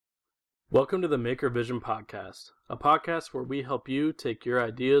Welcome to the Maker Vision Podcast, a podcast where we help you take your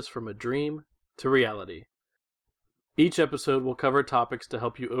ideas from a dream to reality. Each episode will cover topics to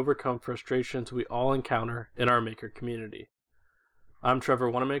help you overcome frustrations we all encounter in our maker community. I'm Trevor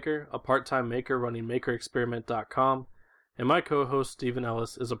Wanamaker, a part-time maker running MakerExperiment.com, and my co-host Stephen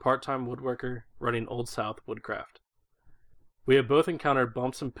Ellis is a part-time woodworker running Old South Woodcraft. We have both encountered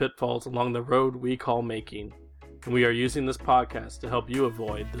bumps and pitfalls along the road we call making, and we are using this podcast to help you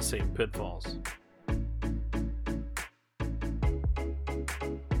avoid the same pitfalls.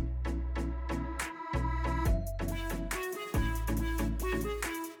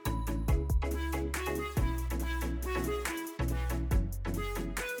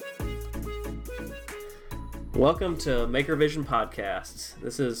 Welcome to Maker Vision Podcasts.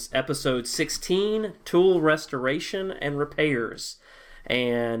 This is episode 16, Tool Restoration and Repairs.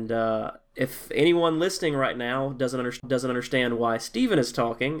 And if anyone listening right now doesn't understand why Stephen is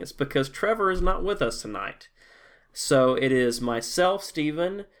talking, it's because Trevor is not with us tonight. So it is myself,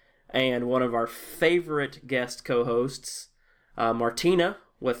 Stephen, and one of our favorite guest co-hosts, Martina,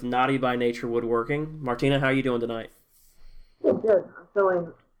 with Naughty by Nature Woodworking. Martina, how are you doing tonight? Good. I'm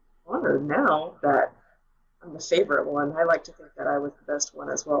feeling honored now that I'm the favorite one. I like to think that I was the best one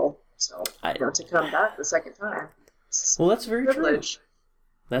as well. So, to come back the second time. Well, that's very privilege. True.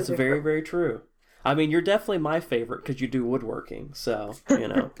 That's very, very true. I mean, you're definitely my favorite because you do woodworking. So,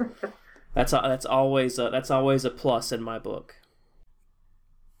 that's always a plus in my book.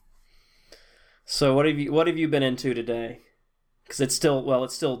 So, what have you been into today? Because it's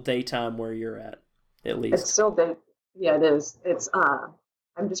still daytime where you're at least. It's still day. Yeah, it is. It's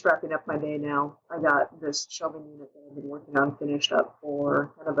I'm just wrapping up my day now. I got this shelving unit that I've been working on finished up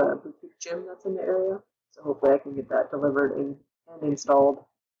for kind of a boutique gym that's in the area. So hopefully I can get that delivered and installed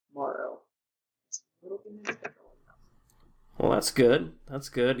tomorrow. Well, that's good. That's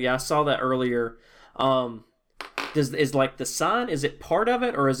good. Yeah, I saw that earlier. Is like the sign, is it part of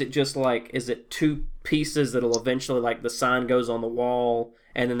it, or is it just like, is it two pieces that'll eventually, like the sign goes on the wall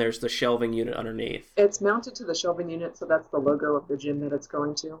and then there's the shelving unit underneath? It's mounted to the shelving unit, so that's the logo of the gym that it's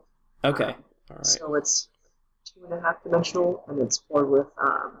going to. Okay. All right. So it's 2.5 dimensional, and it's poured with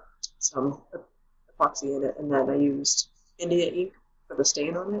some epoxy in it, and then I used India ink for the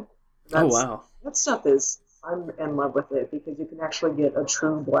stain on it. Oh, wow. That stuff I'm in love with it because you can actually get a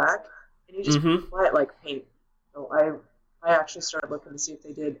true black, and you just apply it like paint. So I actually started looking to see if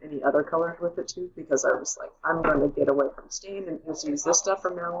they did any other colors with it too, because I was like, I'm going to get away from stain and just use this stuff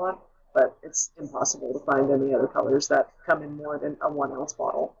from now on. But it's impossible to find any other colors that come in more than a 1 ounce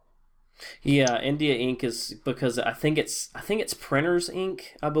bottle. Yeah, India ink is because I think it's printer's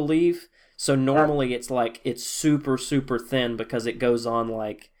ink, I believe. So normally it's super, super thin because it goes on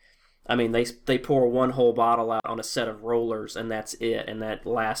they pour one whole bottle out on a set of rollers and that's it, and that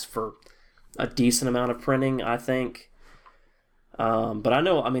lasts for a decent amount of printing, I think. But I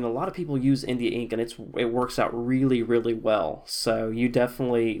know, a lot of people use India ink and it works out really, really well. So you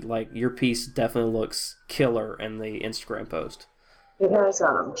definitely, your piece definitely looks killer in the Instagram post. It has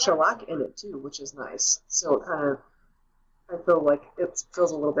shellac in it too, which is nice. So I feel like it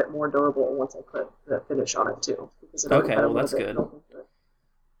feels a little bit more durable once I put the finish on it too. Because it okay, well that's good.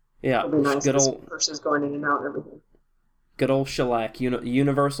 Yeah, it'll be nice. Good old purses going in and out and everything. Good old shellac,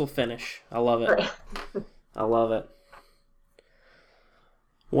 universal finish. I love it. Right. I love it.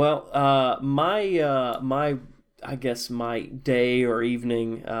 Well, my day or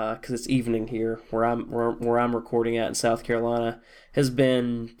evening, because it's evening here where I'm recording at in South Carolina, has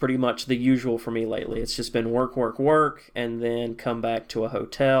been pretty much the usual for me lately. It's just been work, and then come back to a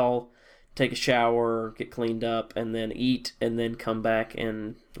hotel, take a shower, get cleaned up, and then eat, and then come back.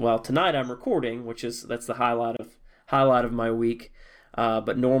 And tonight I'm recording, that's the highlight of my week.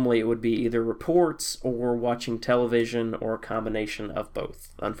 But normally it would be either reports or watching television or a combination of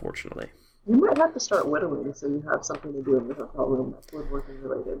both, unfortunately. You might have to start whittling so you have something to do in the hotel room that's woodworking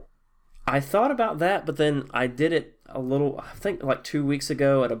related. I thought about that, but then I did it I think 2 weeks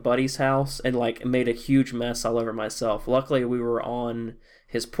ago at a buddy's house and made a huge mess all over myself. Luckily we were on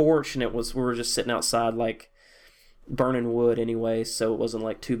his porch and we were just sitting outside burning wood anyway, so it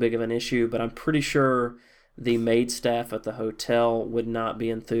wasn't too big of an issue, but I'm pretty sure the maid staff at the hotel would not be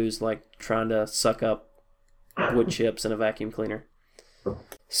enthused trying to suck up wood chips in a vacuum cleaner.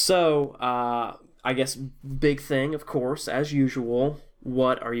 So, I guess big thing, of course, as usual,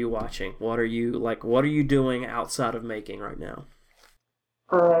 what are you watching? What are you doing outside of making right now?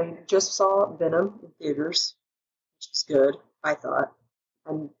 I just saw Venom in theaters, which was good, I thought.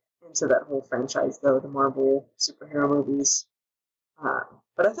 I'm into that whole franchise, though, the Marvel superhero movies.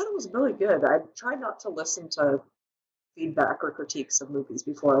 But I thought it was really good. I tried not to listen to feedback or critiques of movies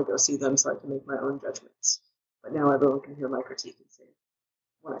before I go see them, so I can make my own judgments. But now everyone can hear my critique and say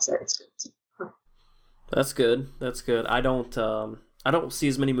when I say it's good. That's good. That's good. I don't see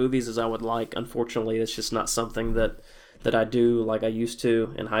as many movies as I would like. Unfortunately, it's just not something that I do like I used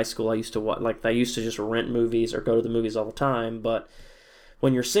to in high school. I used to I used to just rent movies or go to the movies all the time. But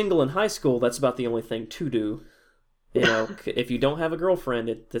when you're single in high school, that's about the only thing to do. You know, if you don't have a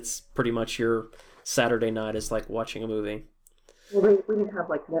girlfriend, that's pretty much your Saturday night is like watching a movie. Well, we didn't have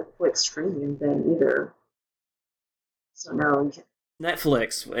like Netflix streaming then either. So now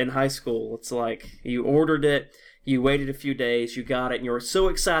Netflix in high school, it's like you ordered it, you waited a few days, you got it, and you were so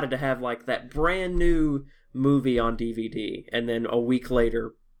excited to have like that brand new movie on DVD, and then a week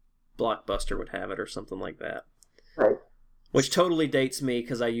later, Blockbuster would have it or something like that. Right. Which totally dates me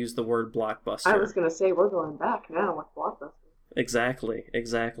because I use the word Blockbuster. I was going to say, we're going back now with Blockbuster. Exactly.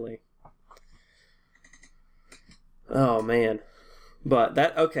 Oh, man. But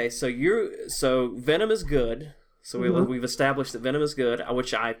okay, so Venom is good. So we've established that Venom is good,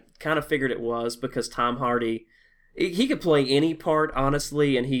 which I kind of figured it was because Tom Hardy, he could play any part,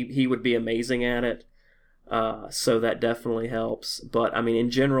 honestly, and he would be amazing at it. So that definitely helps. But, I mean, in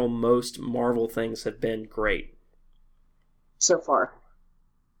general, most Marvel things have been great. So far.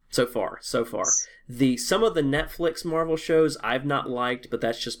 Some of the Netflix Marvel shows I've not liked, but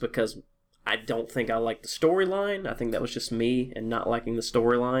that's just because I don't think I like the storyline. I think that was just me and not liking the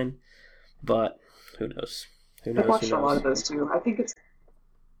storyline. But who knows? I've watched a lot of those too. I think it's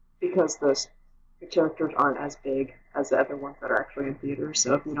because the characters aren't as big as the other ones that are actually in theaters.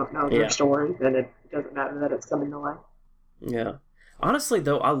 So if you don't know their story, then it doesn't matter that it's coming to life. Yeah. Honestly,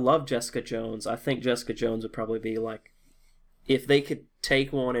 though, I love Jessica Jones. I think Jessica Jones would probably be like, if they could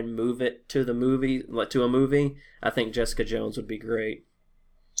take one and move it to a movie, I think Jessica Jones would be great.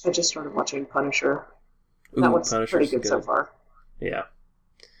 I just started watching Punisher. That one's pretty good so far. Yeah.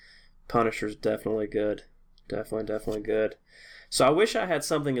 Punisher's definitely good. Definitely good. So I wish I had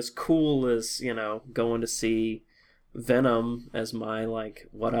something as cool as, going to see Venom as my,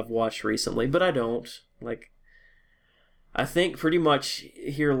 what I've watched recently, but I don't. I think pretty much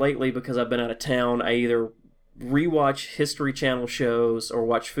here lately, because I've been out of town, I either rewatch History Channel shows or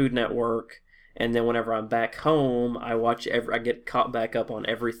watch Food Network, and then whenever I'm back home, I get caught back up on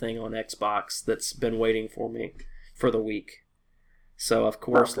everything on Xbox that's been waiting for me for the week. So, of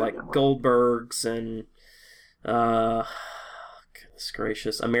course, Goldberg's and goodness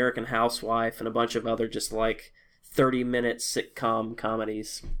gracious, American Housewife, and a bunch of other just 30-minute sitcom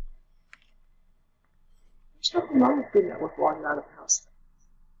comedies. There's nothing wrong with Food Network while you're out of the house.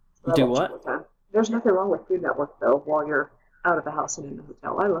 Do what? There's nothing wrong with Food Network though while you're out of the house and in the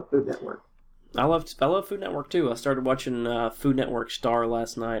hotel. I love Food Network. I love Food Network too. I started watching Food Network Star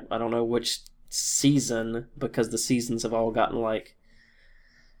last night. I don't know which season because the seasons have all gotten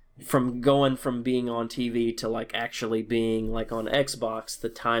from being on TV to actually being on Xbox, the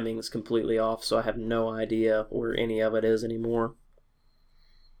timing is completely off, so I have no idea where any of it is anymore.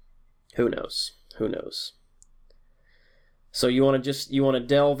 Who knows? So you want to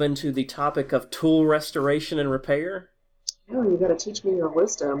delve into the topic of tool restoration and repair? No, you got to teach me your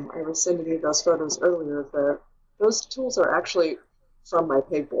wisdom. I was sending you those photos earlier. Those tools are actually from my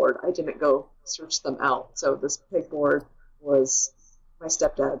pegboard. I didn't go search them out. So this pegboard was my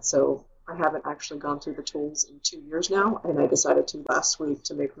stepdad, so I haven't actually gone through the tools in 2 years now, and I decided to last week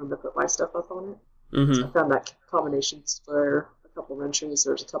to make room to put my stuff up on it. Mm-hmm. So I found that combination square, a couple wrenches,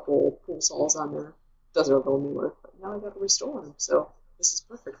 there's a couple pool saws on there. Those are a little newer, but now I got to restore them, so this is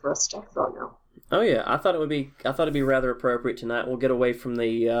perfect for us to talk about now. Oh yeah, I thought it'd be rather appropriate tonight. We'll get away from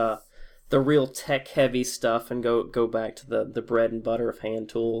the real tech heavy stuff and go back to the bread and butter of hand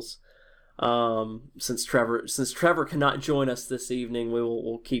tools. Since Trevor cannot join us this evening,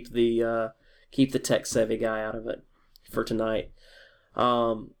 we'll keep the tech savvy guy out of it for tonight.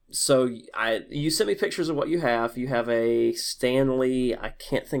 So you sent me pictures of what you have. You have a Stanley. I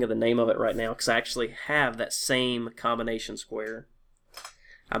can't think of the name of it right now because I actually have that same combination square.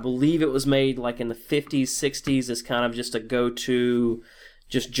 I believe it was made in the 50s, 60s as kind of just a go-to,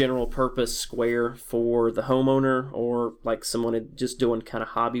 just general purpose square for the homeowner or someone just doing kind of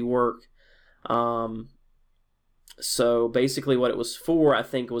hobby work. So basically what it was for, I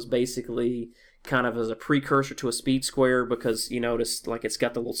think, was basically kind of as a precursor to a speed square because you notice it's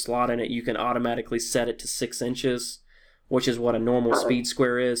got the little slot in it. You can automatically set it to 6 inches, which is what a normal speed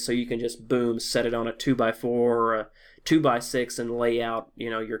square is. So you can just set it on a 2x4 or a 2x6 and lay out,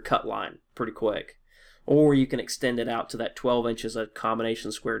 your cut line pretty quick. Or you can extend it out to that 12 inches a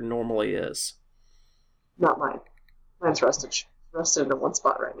combination square normally is. Not mine. Mine's rusted in one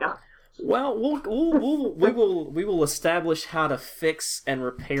spot right now. Well, we will establish how to fix and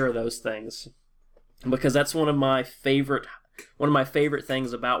repair those things, because that's one of my favorite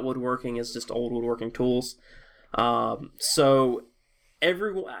things about woodworking is just old woodworking tools. So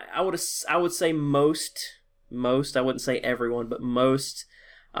everyone, I would say most, I wouldn't say everyone, but most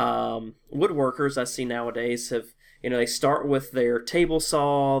woodworkers I see nowadays have, they start with their table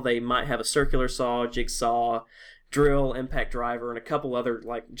saw, they might have a circular saw, jigsaw, drill, impact driver, and a couple other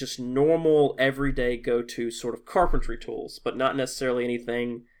like just normal everyday go-to sort of carpentry tools, but not necessarily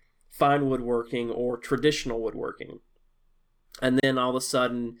anything fine woodworking or traditional woodworking. And then all of a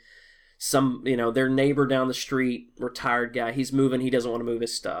sudden, their neighbor down the street, retired guy, he's moving, he doesn't want to move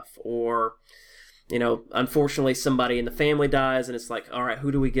his stuff. Or, unfortunately somebody in the family dies and it's like, all right,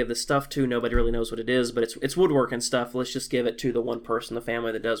 who do we give this stuff to? Nobody really knows what it is, but it's woodworking stuff. Let's just give it to the one person in the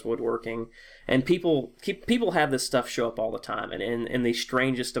family that does woodworking. And people have this stuff show up all the time and in the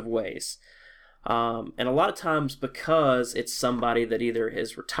strangest of ways. And a lot of times because it's somebody that either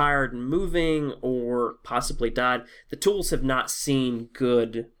is retired and moving or possibly died, the tools have not seen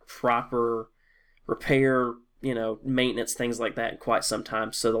good, proper repair, maintenance, things like that in quite some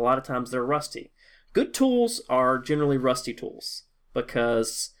time. So a lot of times they're rusty. Good tools are generally rusty tools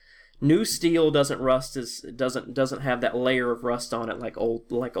because new steel doesn't have that layer of rust on it like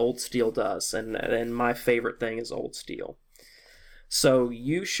old steel does. And my favorite thing is old steel. So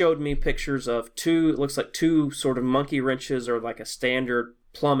you showed me pictures of it looks like two sort of monkey wrenches or like a standard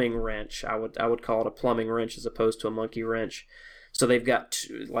plumbing wrench. I would call it a plumbing wrench as opposed to a monkey wrench. So they've got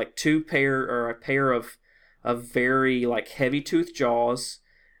a pair of very like heavy tooth jaws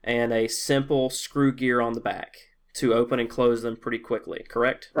and a simple screw gear on the back to open and close them pretty quickly,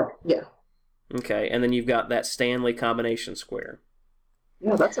 correct? Yeah. Okay, and then you've got that Stanley combination square.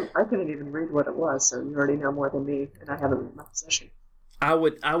 Yeah, I couldn't even read what it was, so you already know more than me, and I have it in my possession. I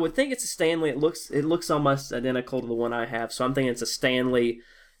would think it's a Stanley. It looks almost identical to the one I have, so I'm thinking it's a Stanley,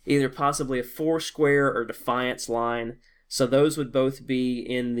 either possibly a 4-square or Defiance line. So those would both be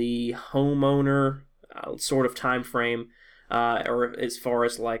in the homeowner sort of time frame, or as far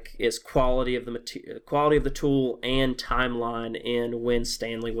as is quality of the tool and timeline in when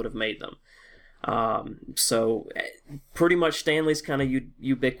Stanley would have made them. So pretty much Stanley's kind of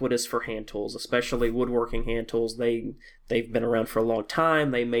ubiquitous for hand tools, especially woodworking hand tools. They've been around for a long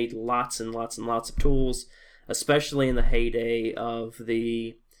time. They made lots and lots and lots of tools, especially in the heyday of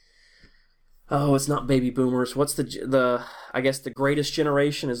the it's not baby boomers. What's the I guess the greatest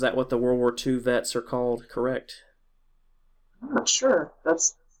generation? Is that what the World War II vets are called? Correct? I'm not sure.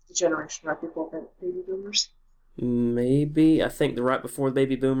 That's the generation right before baby boomers. Maybe. I think the right before the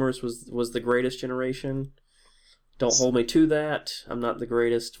baby boomers was the greatest generation. Don't hold me to that. I'm not the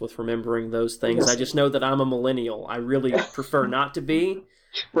greatest with remembering those things. I just know that I'm a millennial. I really prefer not to be.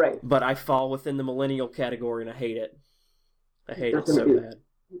 Right. But I fall within the millennial category and I hate it. I hate it so bad.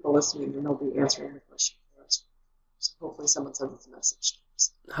 People listening and they'll be answering the question for us. So hopefully someone sends us a message.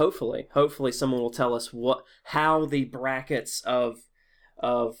 Hopefully someone will tell us how the brackets of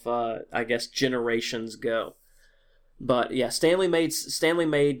I guess generations go. But yeah, Stanley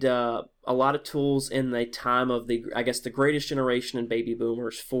made a lot of tools in the time of the greatest generation in baby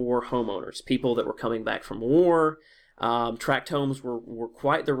boomers for homeowners, people that were coming back from war. Tract homes were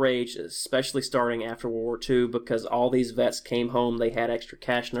quite the rage, especially starting after World War II, because all these vets came home, they had extra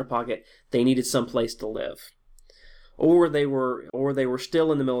cash in their pocket, they needed some place to live. Or they were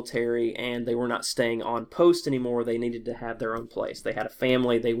still in the military and they were not staying on post anymore. They needed to have their own place. They had a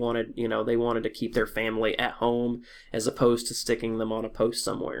family. They wanted to keep their family at home as opposed to sticking them on a post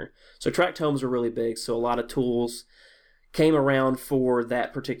somewhere. So tract homes were really big. So a lot of tools came around for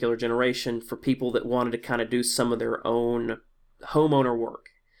that particular generation for people that wanted to kind of do some of their own homeowner work.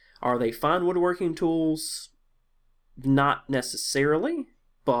 Are they fine woodworking tools? Not necessarily,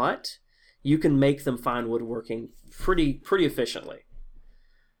 but you can make them fine woodworking pretty efficiently.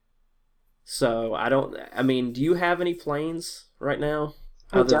 So do you have any planes right now?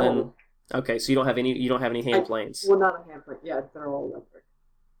 Okay, so you don't have any hand planes. Well, not a hand plane. Yeah, they're all electric.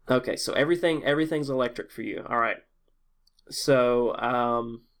 Okay, so everything's electric for you. All right. So,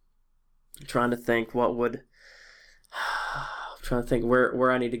 I'm trying to think where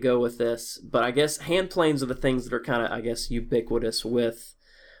I need to go with this. But I guess hand planes are the things that are kind of, I guess, ubiquitous with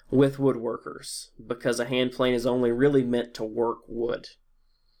woodworkers, because a hand plane is only really meant to work wood.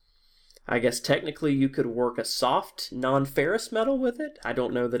 I guess technically you could work a soft, non-ferrous metal with it. I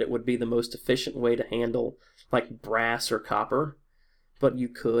don't know that it would be the most efficient way to handle like brass or copper, but you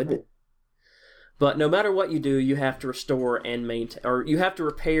could. But no matter what you do, you have to restore and maintain, or you have to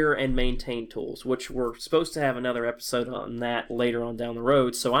repair and maintain tools, which we're supposed to have another episode on that later on down the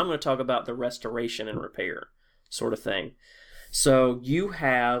road. So I'm going to talk about the restoration and repair sort of thing. So you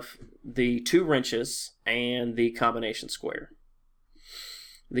have the 2 wrenches and the combination square.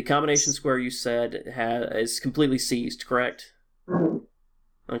 The combination square, you said, is completely seized, correct? Mm-hmm.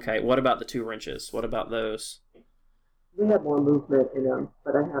 Okay, what about the 2 wrenches? What about those? We have more movement in them,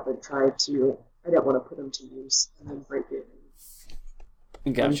 but I haven't tried to. I don't want to put them to use and then break it.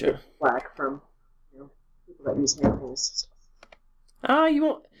 Gotcha. And get flack from people that use handles. You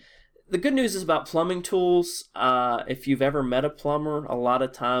won't. The good news is about plumbing tools. If you've ever met a plumber, a lot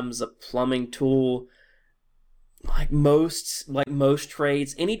of times a plumbing tool, like most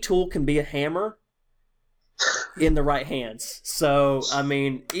trades, any tool can be a hammer in the right hands. So, I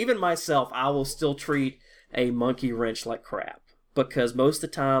mean, even myself, I will still treat a monkey wrench like crap because most of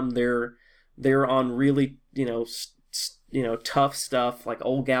the time they're on really tough stuff like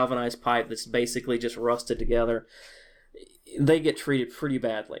old galvanized pipe that's basically just rusted together. They get treated pretty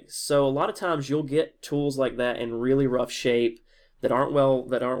badly. So a lot of times you'll get tools like that in really rough shape that aren't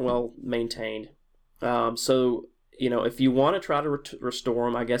well maintained. So if you want to try to restore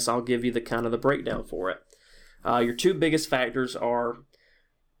them, I guess I'll give you the breakdown for it. Your 2 biggest factors are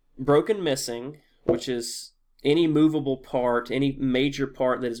broken missing, which is any movable part, any major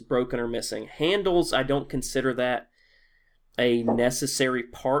part that is broken or missing. Handles, I don't consider that a necessary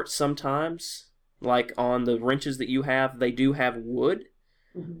part sometimes. Like on the wrenches that you have, they do have wood,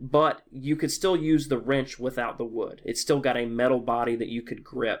 but you could still use the wrench without the wood. It's still got a metal body that you could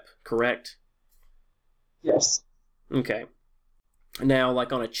grip, correct? Yes. Okay. Now,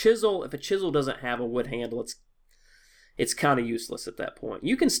 like on a chisel, if a chisel doesn't have a wood handle, it's kind of useless at that point.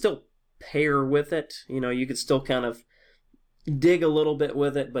 You can still pair with it. You can still kind of dig a little bit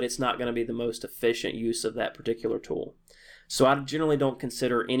with it, but it's not going to be the most efficient use of that particular tool. So I generally don't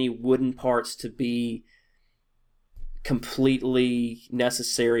consider any wooden parts to be completely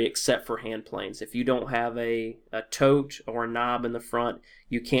necessary except for hand planes. If you don't have a tote or a knob in the front,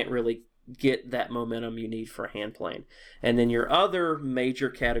 you can't really get that momentum you need for a hand plane. And then your other major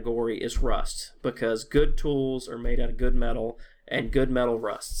category is rust, because good tools are made out of good metal, and good metal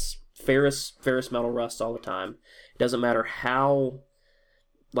rusts. Ferrous metal rusts all the time. It doesn't matter how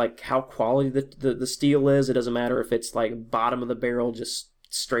quality the steel is. It doesn't matter if it's like bottom of the barrel, just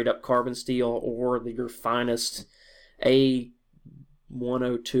straight up carbon steel, or your finest A102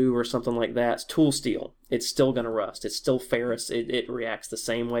 or something like that. It's tool steel. It's still going to rust. It's still ferrous. It reacts the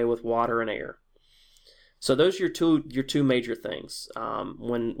same way with water and air. So those are your two major things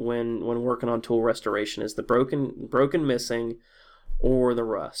when working on tool restoration is the broken missing or the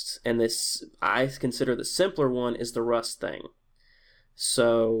rust. And this, I consider the simpler one is the rust thing.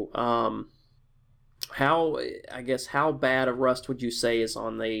 So, how bad a rust would you say is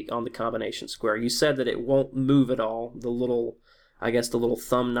on the combination square? You said that it won't move at all. The little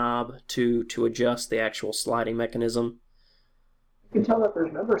thumb knob to adjust the actual sliding mechanism. You can tell that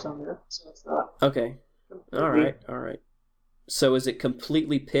there's numbers on there, so it's not. Okay. All right. So is it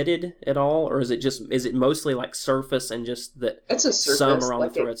completely pitted at all, or is it mostly like surface and just that it's a surface, some are on the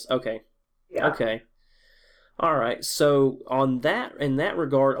threads? Okay. Yeah. Okay. All right, so in that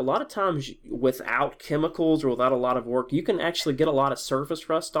regard, a lot of times without chemicals or without a lot of work, you can actually get a lot of surface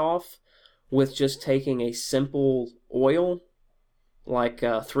rust off with just taking a simple oil, like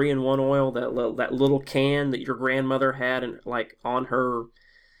 3-in-1 oil, that little can that your grandmother had on her,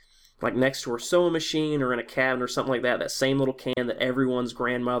 like next to her sewing machine or in a cabinet or something like that. That same little can that everyone's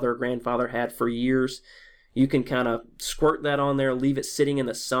grandmother or grandfather had for years. You can kind of squirt that on there, leave it sitting in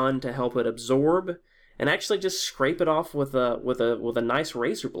the sun to help it absorb. And actually just scrape it off with a nice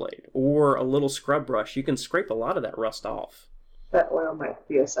razor blade or a little scrub brush. You can scrape a lot of that rust off. That oil might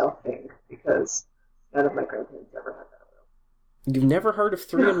be a South thing because none of my grandparents ever had that oil. You've never heard of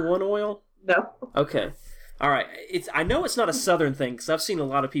 3-in-1 oil? No. Okay. All right. I know it's not a Southern thing because I've seen a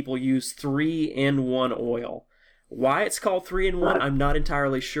lot of people use 3-in-1 oil. Why it's called 3-in-1, I'm not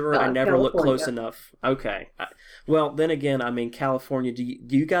entirely sure. I never looked close enough. Okay. Well, then again, I mean, California. Do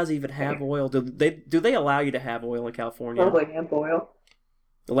you guys even have oil? Do they allow you to have oil in California? Probably hemp oil.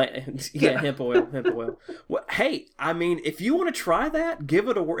 Yeah, hemp oil. Well, hey, I mean, if you want to try that, give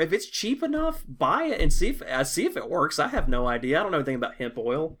it a whirl. If it's cheap enough, buy it and see if it works. I have no idea. I don't know anything about hemp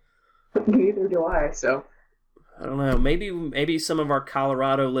oil. Neither do I. So. I don't know. Maybe some of our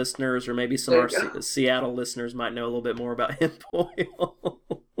Colorado listeners or maybe some of our Seattle listeners might know a little bit more about hemp oil.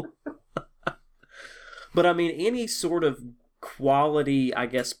 But I mean, any sort of quality, I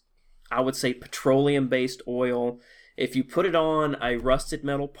guess I would say petroleum-based oil if you put it on a rusted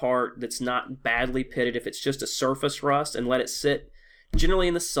metal part that's not badly pitted, if it's just a surface rust, and let it sit generally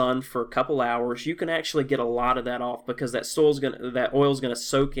in the sun for a couple hours, you can actually get a lot of that off, because that oil's gonna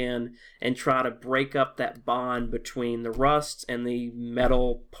soak in and try to break up that bond between the rust and the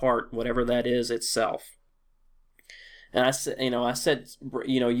metal part, whatever that is itself. And I said,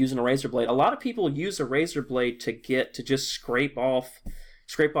 using a razor blade. A lot of people use a razor blade to just scrape off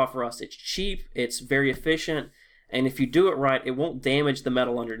rust. It's cheap, it's very efficient, and if you do it right, it won't damage the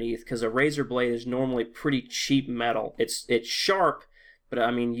metal underneath, because a razor blade is normally pretty cheap metal. It's sharp, but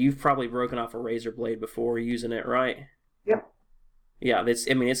I mean, you've probably broken off a razor blade before using it, right? Yep. Yeah,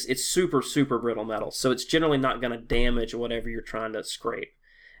 it's super, super brittle metal, so it's generally not going to damage whatever you're trying to scrape,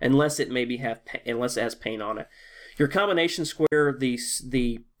 unless it has paint on it. Your combination square,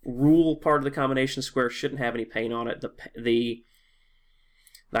 the rule part of the combination square shouldn't have any paint on it.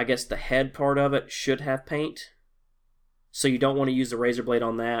 I guess the head part of it should have paint, so you don't want to use the razor blade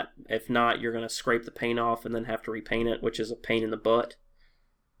on that. If not, you're going to scrape the paint off and then have to repaint it, which is a pain in the butt.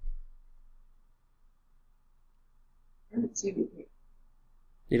 I didn't see any paint.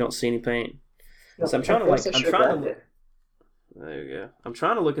 You don't see any paint? No, so I'm trying to there you go. I'm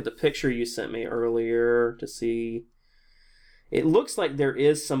trying to look at the picture you sent me earlier to see. It looks like there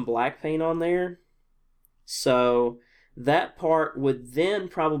is some black paint on there. So that part would then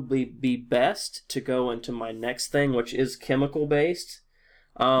probably be best to go into my next thing, which is chemical based.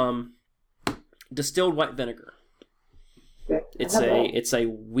 Distilled white vinegar. It's a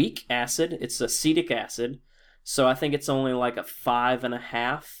weak acid. It's acetic acid. So I think it's only like a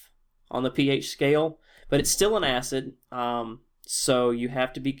 5.5 on the pH scale, but it's still an acid. So you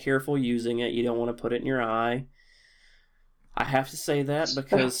have to be careful using it. You don't want to put it in your eye. I have to say that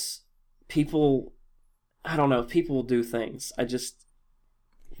because people will do things.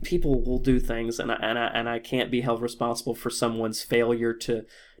 People will do things, and I can't be held responsible for someone's failure to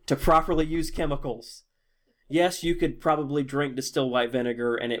properly use chemicals. Yes, you could probably drink distilled white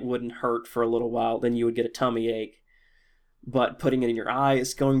vinegar and it wouldn't hurt for a little while. Then you would get a tummy ache. But putting it in your eye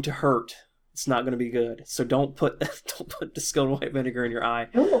is going to hurt. It's not going to be good. So don't put distilled white vinegar in your eye.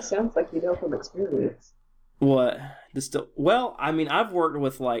 It almost sounds like you know from experience. What? Well, I mean, I've worked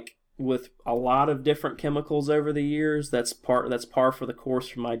with a lot of different chemicals over the years. That's par for the course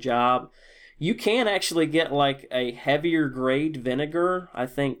for my job. You can actually get like a heavier grade vinegar. I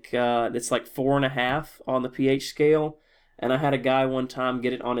think it's like 4.5 on the pH scale. And I had a guy one time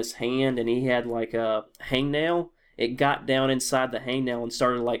get it on his hand, and he had like a hangnail. It got down inside the hangnail and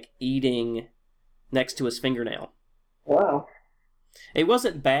started like eating next to his fingernail. Wow. It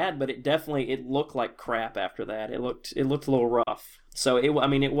wasn't bad, but it looked like crap after that. It looked a little rough. So it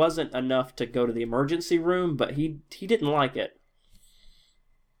wasn't enough to go to the emergency room, but he didn't like it.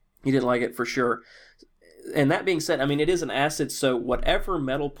 He didn't like it for sure. And that being said, I mean, it is an acid, so whatever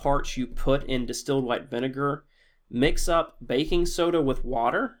metal parts you put in distilled white vinegar, mix up baking soda with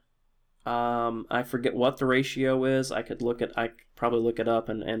water. I forget what the ratio is. I could probably look it up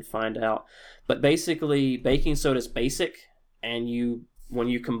and find out. But basically, baking soda is basic, and when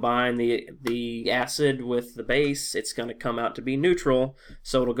you combine the acid with the base, it's going to come out to be neutral,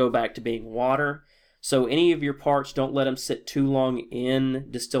 so it'll go back to being water. So any of your parts, don't let them sit too long in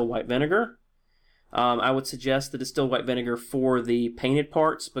distilled white vinegar. I would suggest the distilled white vinegar for the painted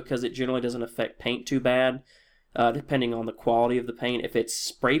parts, because it generally doesn't affect paint too bad, depending on the quality of the paint. If it's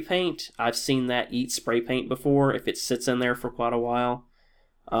spray paint, I've seen that eat spray paint before if it sits in there for quite a while.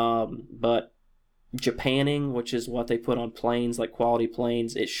 But Japanning, which is what they put on planes, like quality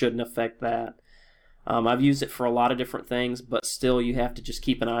planes, it shouldn't affect that. I've used it for a lot of different things, but still you have to just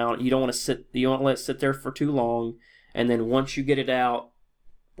keep an eye on it. You don't want to let it sit there for too long, and then once you get it out,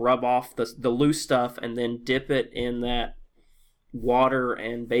 rub off the loose stuff, and then dip it in that water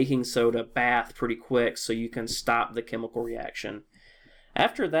and baking soda bath pretty quick so you can stop the chemical reaction.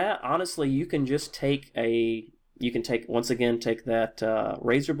 After that, honestly, you can just take that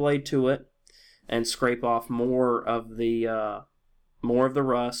razor blade to it and scrape off more of the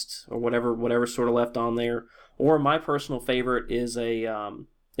rust or whatever sort of left on there. Or my personal favorite is a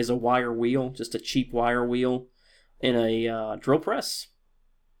wire wheel, just a cheap wire wheel in a drill press.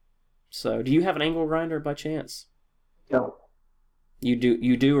 So, do you have an angle grinder by chance? No. You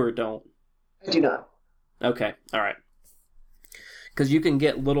do or don't? I do not. Okay, all right. Because you can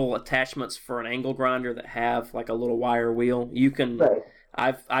get little attachments for an angle grinder that have like a little wire wheel. You can. Right.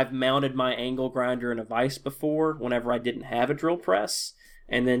 I've mounted my angle grinder in a vise before whenever I didn't have a drill press,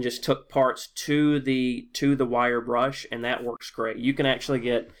 and then just took parts to the wire brush, and that works great. You can actually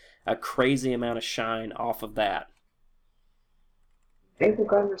get a crazy amount of shine off of that. Angle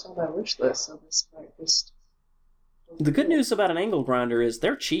grinders on my wish list, so this might just The good news about an angle grinder is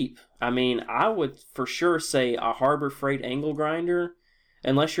they're cheap. I mean, I would for sure say a Harbor Freight angle grinder,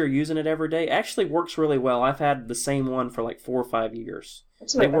 unless you're using it every day, actually works really well. I've had the same one for like 4 or 5 years.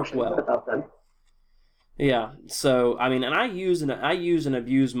 They work well. About them. Yeah. So I mean, and I use and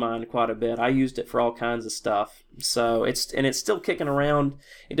abuse mine quite a bit. I used it for all kinds of stuff. So it's still kicking around.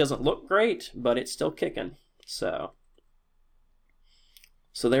 It doesn't look great, but it's still kicking. So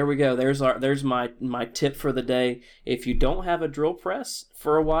there we go. There's my tip for the day. If you don't have a drill press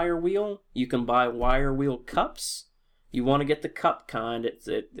for a wire wheel, you can buy wire wheel cups. You want to get the cup kind.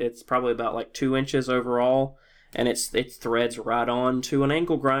 It's probably about like 2 inches overall, and it threads right on to an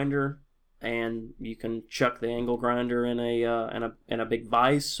angle grinder, and you can chuck the angle grinder in a big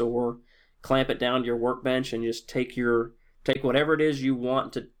vise or clamp it down to your workbench and just take whatever it is you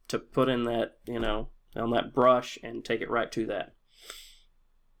want to put in that, on that brush, and take it right to that.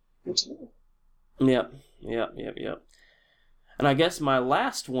 Yep. And I guess my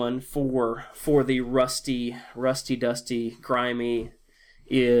last one for the rusty, dusty, grimy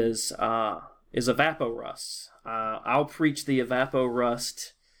is Evapo-Rust. I'll preach the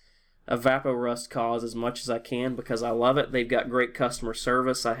Evapo-Rust cause as much as I can because I love it. They've got great customer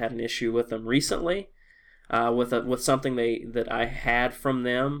service. I had an issue with them recently with something that I had from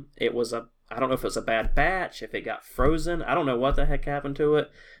them. It was I don't know if it was a bad batch, if it got frozen. I don't know what the heck happened to it.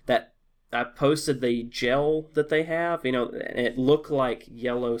 That I posted the gel that they have. It looked like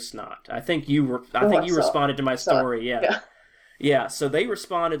yellow snot. I think you responded to my story. Yeah. So they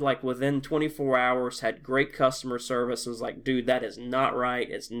responded like within 24 hours. Had great customer service. It was like, dude, that is not right.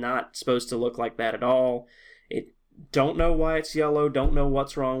 It's not supposed to look like that at all. Don't know why it's yellow. Don't know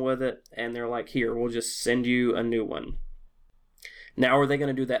what's wrong with it. And they're like, here, we'll just send you a new one. Now, are they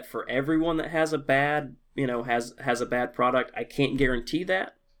going to do that for everyone that has a bad, has a bad product? I can't guarantee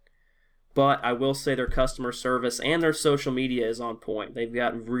that, but I will say their customer service and their social media is on point. They've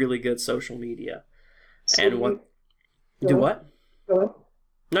got really good social media. So and what? Do what? Go ahead.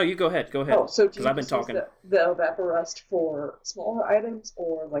 No, you go ahead. Oh, so do you I've been talking. The Evapo-Rust for smaller items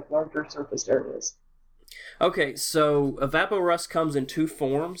or like larger surface areas? Okay, so Evapo-Rust comes in 2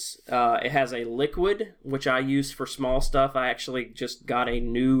 forms. It has a liquid, which I use for small stuff. I actually just got a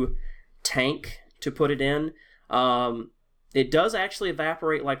new tank to put it in. It does actually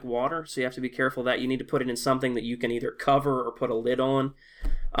evaporate like water, so you have to be careful that you need to put it in something that you can either cover or put a lid on.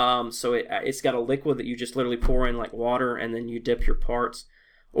 So it's got a liquid that you just literally pour in like water, and then you dip your parts.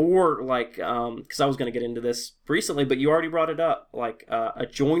 Or like, because I was going to get into this recently, but you already brought it up, like a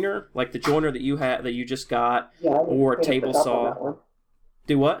joiner, like the joiner that you just got, or a table saw.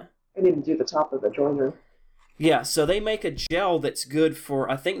 Do what? I didn't do the top of the joiner. Yeah, so they make a gel that's good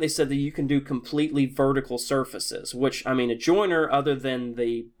for, I think they said that you can do completely vertical surfaces, which, I mean, a joiner, other than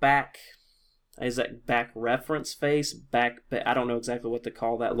the back, is that back reference face? I don't know exactly what to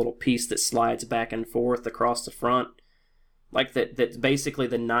call that little piece that slides back and forth across the front. Like that's basically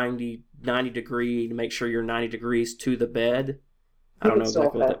the 90 degree to make sure you're 90 degrees to the bed. I don't know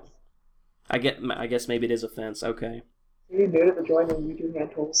exactly what that. I guess maybe it is a fence. Okay. You're new to the joiner and you do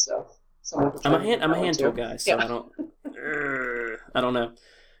hand tools, so. I'm a hand tool guy, so yeah. I don't know.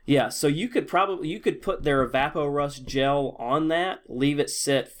 Yeah, so you could put their Evapo-Rust gel on that, leave it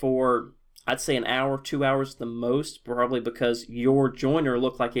sit for I'd say an hour, 2 hours the most, probably because your joiner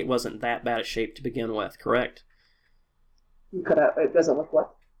looked like it wasn't that bad a shape to begin with, correct? It doesn't look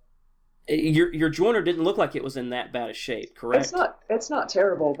what? Your joiner didn't look like it was in that bad a shape, correct? It's not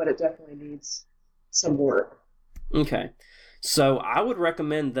terrible, but it definitely needs some work. Okay. So I would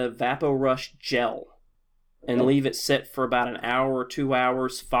recommend the Evapo-Rust gel and leave it sit for about an hour or 2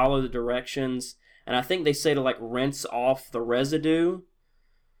 hours, follow the directions, and I think they say to like rinse off the residue.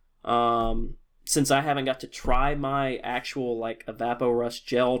 Since I haven't got to try my actual like Evapo-Rust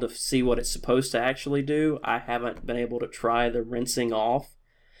gel to see what it's supposed to actually do, I haven't been able to try the rinsing off.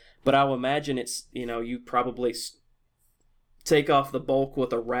 But I would imagine it's, you probably take off the bulk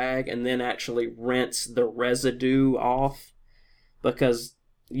with a rag and then actually rinse the residue off, because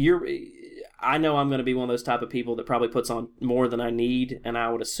I know I'm going to be one of those type of people that probably puts on more than I need, and I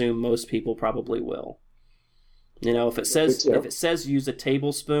would assume most people probably will. If it says use a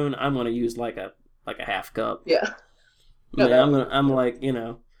tablespoon, I'm going to use like a half cup. Yeah. I'm like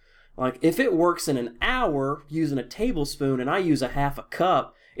if it works in an hour using a tablespoon and I use a half a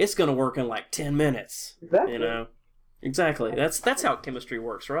cup, it's going to work in like 10 minutes. Exactly. Exactly. That's how chemistry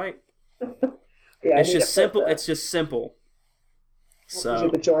works, right? Yeah. It's just simple. It's just simple. So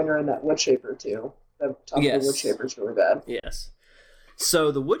the joiner and that wood shaper too. The top of the wood shaper is really bad. Yes.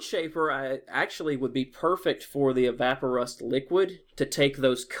 So the wood shaper actually would be perfect for the Evapo-Rust liquid to take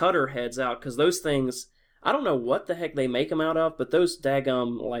those cutter heads out, because those things, I don't know what the heck they make them out of, but those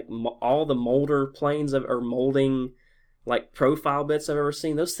daggum, like, all the molder planes or molding, like, profile bits I've ever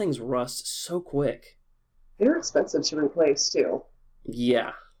seen, those things rust so quick. They're expensive to replace, too.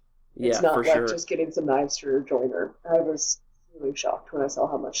 Yeah. Yeah, it's not for like sure. just getting some knives for your joiner. I was really shocked when I saw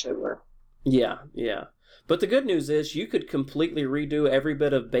how much they were. Yeah, yeah. But the good news is you could completely redo every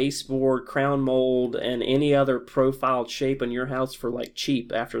bit of baseboard, crown mold, and any other profiled shape in your house for, like,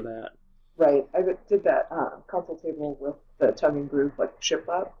 cheap after that. Right. I did that console table with the tongue and groove, like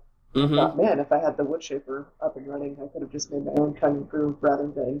shiplap. I thought, man, if I had the wood shaper up and running, I could have just made my own tongue and groove rather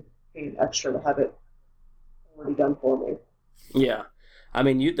than paying extra to have it already done for me. Yeah. I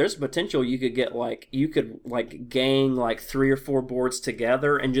mean, there's potential you could get you could gang like 3 or 4 boards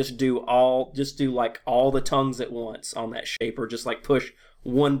together and just do all the tongues at once on that shaper. Just like push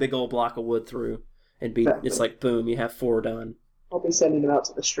one big old block of wood through and Exactly. It's like boom, you have 4 done. I'll be sending them out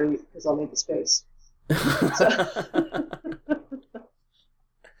to the street because I'll need the space.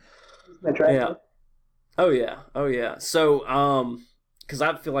 My driveway. Yeah. Oh yeah. So because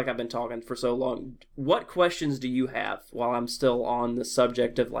I feel like I've been talking for so long, what questions do you have while I'm still on the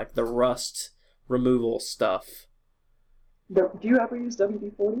subject of like the rust removal stuff? Do you ever use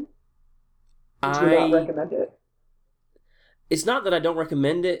WD-40? Do you not recommend it? It's not that I don't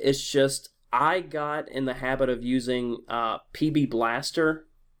recommend it. It's just I got in the habit of using PB Blaster,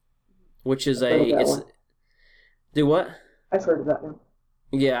 which is do what? I've heard of that one.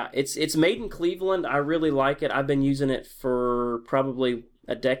 Yeah, it's made in Cleveland. I really like it. I've been using it for probably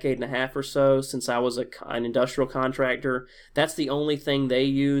a decade and a half or so since I was an industrial contractor. That's the only thing they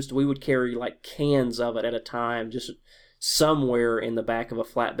used. We would carry like cans of it at a time, just somewhere in the back of a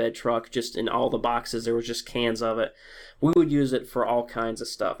flatbed truck, just in all the boxes. There was just cans of it. We would use it for all kinds of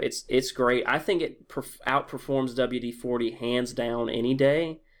stuff. It's great. I think it outperforms WD-40 hands down any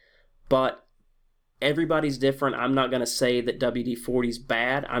day, but everybody's different. I'm not going to say that WD-40 is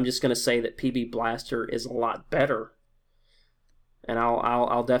bad. I'm just going to say that PB Blaster is a lot better. And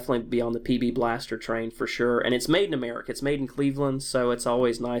I'll definitely be on the PB Blaster train for sure. And it's made in America. It's made in Cleveland, so it's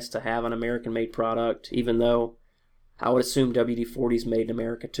always nice to have an American-made product, even though I would assume WD-40 is made in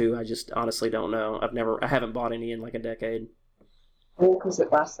America too. I just honestly don't know. I haven't bought any in like a decade. Well, because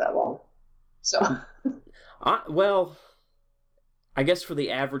it lasts that long. So. Well, I guess for the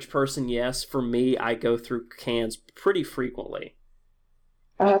average person, yes. For me, I go through cans pretty frequently.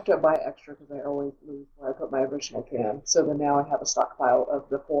 I have to buy extra because I always lose where I put my original can. So then now I have a stockpile of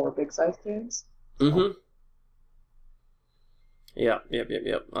the 4 big size cans. Mm-hmm. Yep.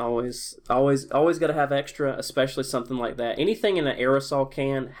 Always got to have extra, especially something like that. Anything in an aerosol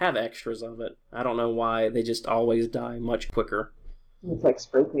can, have extras of it. I don't know why, they just always die much quicker. It's like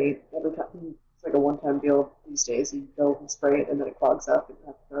spray paint. Every time, it's like a one-time deal these days. You go and spray it, and then it clogs up, and you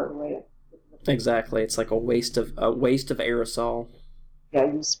have to throw it away. Exactly, it's like a waste of aerosol.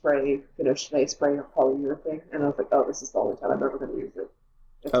 Yeah, you spray finish today, spray your polyurethane, and I was like, oh, this is the only time I'm ever going to use it.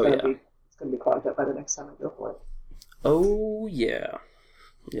 It's going to be clogged up by the next time I go for it. Oh yeah.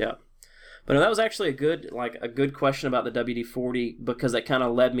 But no, that was actually a good question about the WD-40 because that kind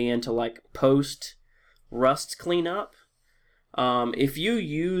of led me into like post rust cleanup. If you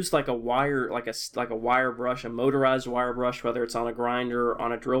use like a wire brush, a motorized wire brush, whether it's on a grinder or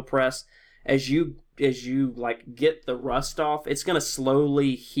on a drill press, as you like get the rust off, it's gonna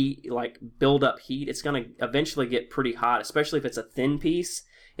slowly build up heat. It's gonna eventually get pretty hot, especially if it's a thin piece.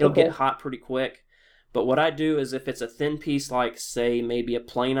 It'll get hot pretty quick. But what I do is if it's a thin piece, like say maybe a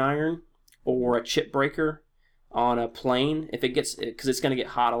plane iron or a chip breaker on a plane, because it's going to get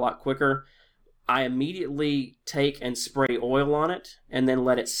hot a lot quicker, I immediately take and spray oil on it and then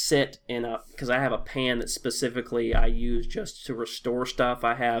let it sit because I have a pan that specifically I use just to restore stuff.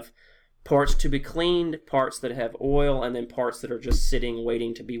 I have parts to be cleaned, parts that have oil, and then parts that are just sitting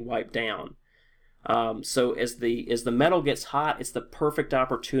waiting to be wiped down. So as the metal gets hot, it's the perfect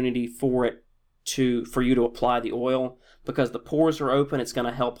opportunity for you to apply the oil because the pores are open. It's going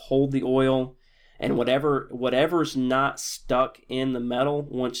to help hold the oil, and whatever's not stuck in the metal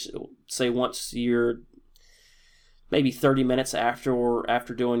once you're maybe 30 minutes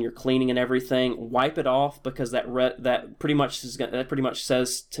after doing your cleaning and everything, wipe it off because that pretty much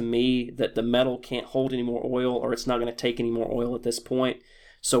says to me that the metal can't hold any more oil or it's not going to take any more oil at this point.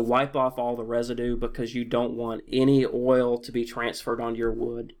 So wipe off all the residue because you don't want any oil to be transferred onto your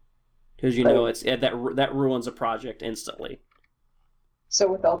wood. Because that ruins a project instantly.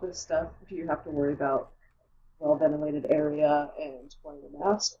 So with all this stuff, do you have to worry about well-ventilated area and wearing a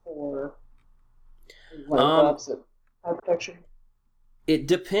mask or wearing gloves and eye protection? It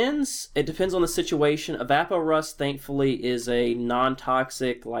depends. It depends on the situation. Evapo-Rust, thankfully, is a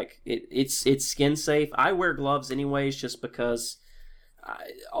non-toxic. Like it's skin safe. I wear gloves anyways, just because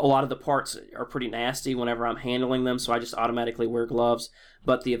a lot of the parts are pretty nasty whenever I'm handling them, so I just automatically wear gloves.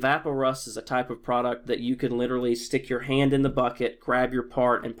 But the Evapo-Rust is a type of product that you can literally stick your hand in the bucket, grab your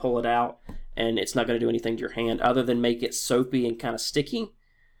part, and pull it out, and it's not going to do anything to your hand other than make it soapy and kind of sticky.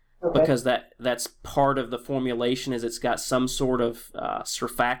 Okay. Because that's part of the formulation, is it's got some sort of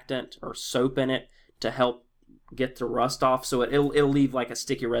surfactant or soap in it to help get the rust off, so it'll leave like a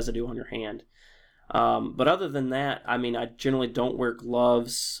sticky residue on your hand. But other than that, I mean, I generally don't wear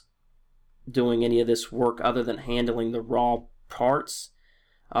gloves doing any of this work other than handling the raw parts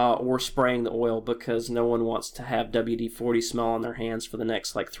or spraying the oil, because no one wants to have WD-40 smell on their hands for the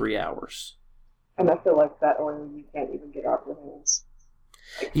next like 3 hours. And I feel like that oil you can't even get off your hands.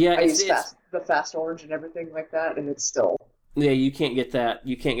 Like, yeah, I use the Fast Orange and everything like that, and it's still... Yeah, you can't get that.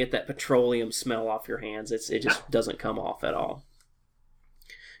 You can't get that petroleum smell off your hands. It just doesn't come off at all.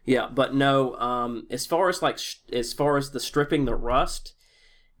 Yeah, but no. As far as the stripping the rust,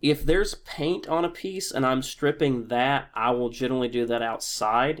 if there's paint on a piece and I'm stripping that, I will generally do that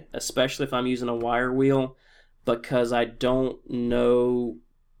outside, especially if I'm using a wire wheel, because I don't know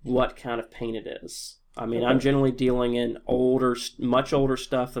what kind of paint it is. I mean, I'm generally dealing in much older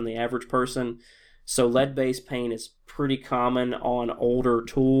stuff than the average person, so lead-based paint is pretty common on older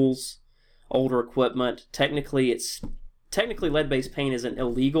tools, older equipment. Technically, lead-based paint isn't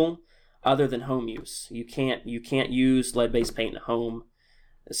illegal, other than home use. You can't use lead-based paint in home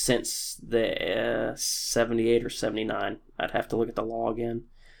since the 78 or 79. I'd have to look at the law again.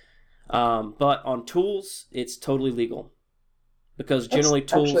 But on tools, it's totally legal, because generally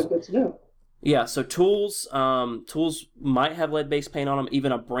tools. Actually good to know. Yeah, so tools might have lead-based paint on them.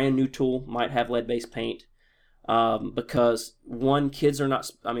 Even a brand new tool might have lead-based paint, because kids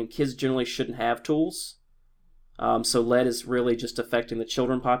generally shouldn't have tools. So lead is really just affecting the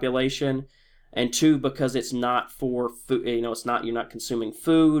children population, and two, because it's not for food. You're not consuming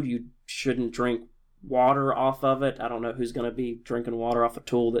food. You shouldn't drink water off of it. I don't know who's going to be drinking water off a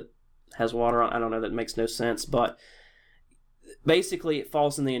tool that has water on. I don't know. That makes no sense, but. Basically, it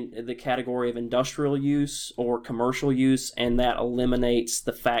falls in the category of industrial use or commercial use, and that eliminates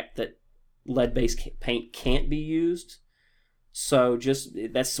the fact that lead-based paint can't be used. So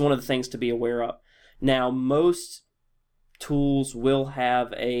that's one of the things to be aware of. Now, most tools will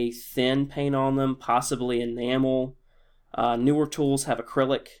have a thin paint on them, possibly enamel. Newer tools have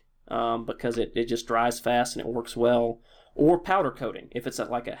acrylic because it just dries fast and it works well. Or powder coating. If it's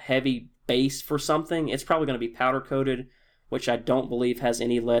like a heavy base for something, it's probably going to be powder coated, which I don't believe has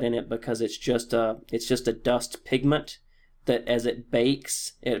any lead in it, because it's just a dust pigment that, as it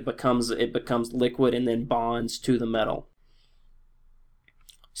bakes, it becomes liquid and then bonds to the metal.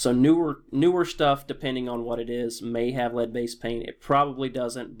 So newer stuff, depending on what it is, may have lead-based paint. It probably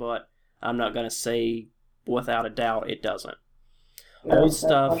doesn't, but I'm not going to say without a doubt it doesn't. Old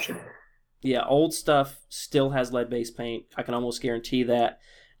stuff still has lead-based paint. I can almost guarantee that.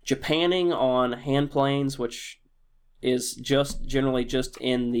 Japanning on hand planes, which is generally just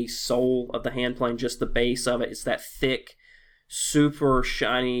in the sole of the hand plane, just the base of it. It's that thick, super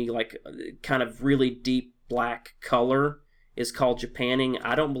shiny, like kind of really deep black color is called Japanning.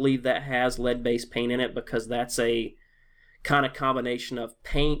 I don't believe that has lead-based paint in it, because that's a kind of combination of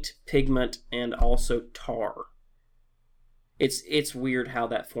paint, pigment, and also tar. It's weird how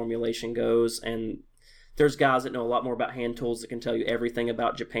that formulation goes, and there's guys that know a lot more about hand tools that can tell you everything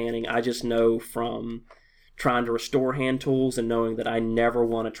about Japanning. I just know from trying to restore hand tools and knowing that I never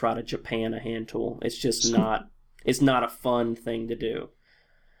want to try to Japan a hand tool. It's just not a fun thing to do.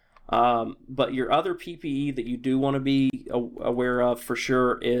 But your other PPE that you do want to be aware of for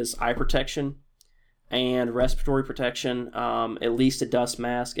sure is eye protection and respiratory protection, at least a dust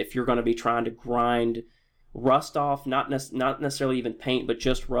mask if you're going to be trying to grind rust off, not necessarily even paint, but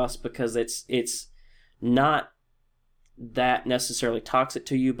just rust, because it's not that necessarily toxic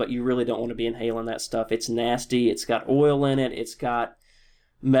to you, but you really don't want to be inhaling that stuff. It's nasty. It's got oil in it. It's got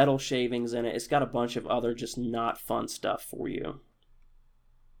metal shavings in it. It's got a bunch of other just not fun stuff for you.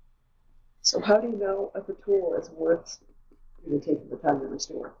 So how do you know if a tool is worth taking the time to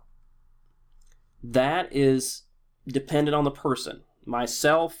restore? That is dependent on the person.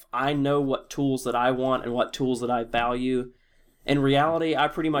 Myself, I know what tools that I want and what tools that I value. In reality, I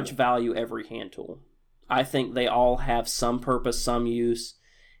pretty much value every hand tool. I think they all have some purpose, some use,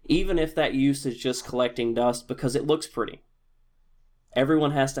 even if that use is just collecting dust because it looks pretty.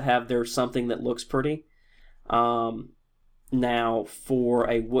 Everyone has to have their something that looks pretty. Now, for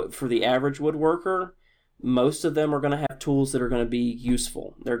the average woodworker, most of them are going to have tools that are going to be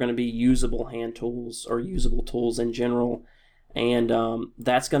useful. They're going to be usable hand tools or usable tools in general. And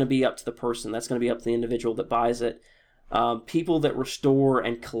that's going to be up to the person. That's going to be up to the individual that buys it. People that restore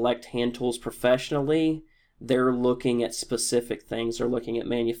and collect hand tools professionally, they're looking at specific things. They're looking at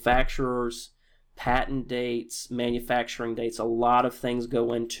manufacturers, patent dates, manufacturing dates. A lot of things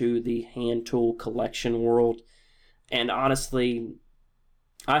go into the hand tool collection world. And honestly,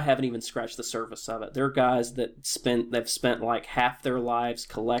 I haven't even scratched the surface of it. There are guys they've spent like half their lives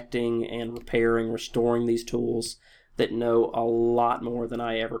collecting and repairing, restoring these tools that know a lot more than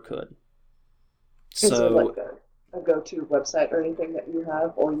I ever could. Is there like a go-to website or anything that you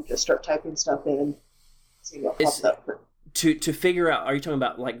have, or you just start typing stuff in, seeing what pops up? To figure out, are you talking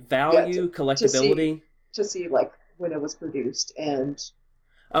about like value, collectability? To see like when it was produced and...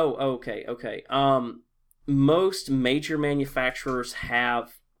 Oh, okay. Most major manufacturers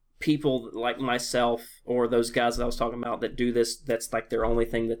have people like myself or those guys that I was talking about that do this. That's like their only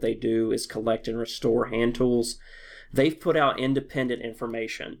thing that they do is collect and restore hand tools. They've put out independent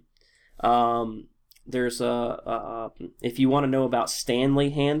information. There's if you want to know about Stanley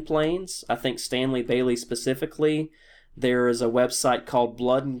hand planes, I think Stanley Bailey specifically, there is a website called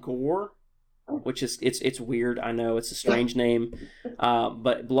Blood and Gore, which is it's weird. I know it's a strange name,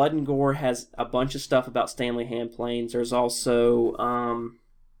 but Blood and Gore has a bunch of stuff about Stanley hand planes. There's also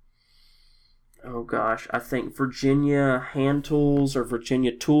I think Virginia Hand Tools or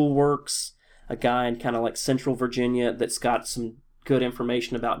Virginia Tool Works, a guy in kind of like Central Virginia that's got some good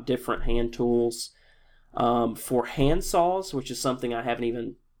information about different hand tools. For hand saws, which is something I haven't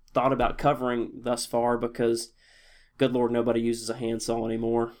even thought about covering thus far because, good Lord, nobody uses a hand saw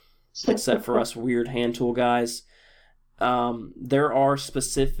anymore. Except for us weird hand tool guys. There are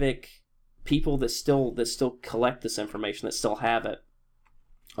specific people that still collect this information, that still have it.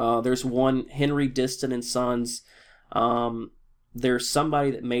 There's one, Henry Diston and Sons. There's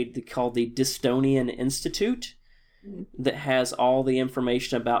somebody that called the Distonian Institute that has all the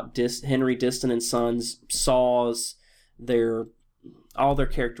information about Henry Diston and Sons saws, all their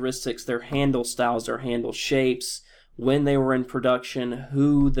characteristics, their handle styles, their handle shapes, when they were in production,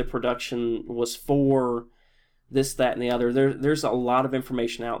 who the production was for, this, that, and the other. There's a lot of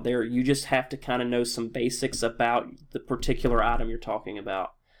information out there. You just have to kind of know some basics about the particular item you're talking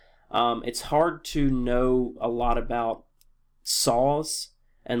about. It's hard to know a lot about saws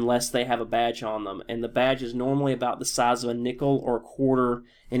unless they have a badge on them. And the badge is normally about the size of a nickel or a quarter,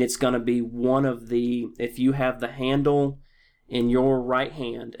 and it's going to be one of the, if you have the handle in your right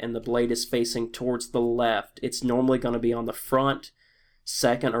hand and the blade is facing towards the left, it's normally going to be on the front,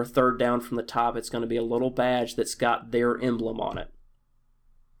 second or third down from the top. It's going to be a little badge that's got their emblem on it.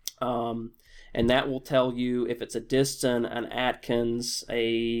 And that will tell you if it's a Diston, an Atkins,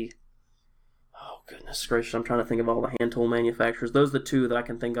 oh goodness gracious, I'm trying to think of all the hand tool manufacturers. Those are the two that I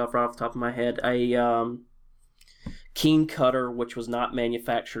can think of right off the top of my head. A Keen Cutter, which was not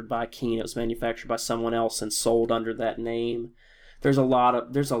manufactured by Keen, it was manufactured by someone else and sold under that name. There's a lot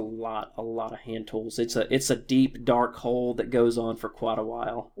of hand tools. It's a deep dark hole that goes on for quite a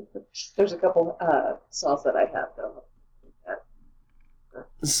while. There's a couple saws that I have though.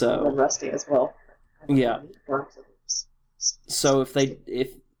 So and rusty as well. Yeah. So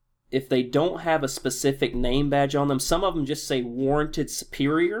if they don't have a specific name badge on them, some of them just say warranted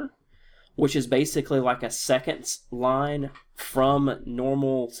superior, which is basically like a second line from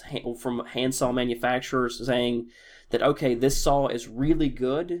handsaw manufacturers saying that, okay, this saw is really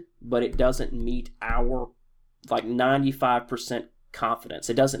good, but it doesn't meet our 95% confidence.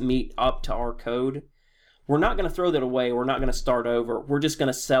 It doesn't meet up to our code. We're not going to throw that away. We're not going to start over. We're just going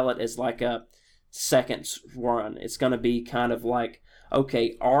to sell it as like a second run. It's going to be kind of like,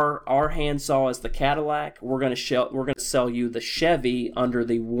 okay, our handsaw is the Cadillac. We're going to sell you the Chevy under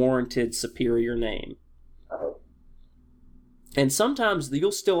the warranted superior name. And sometimes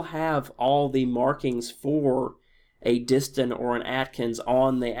you'll still have all the markings for a Diston or an Atkins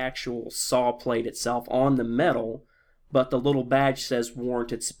on the actual saw plate itself, on the metal, but the little badge says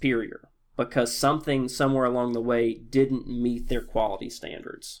warranted superior because something somewhere along the way didn't meet their quality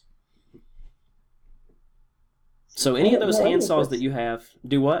standards. So any of those hand saws that you have,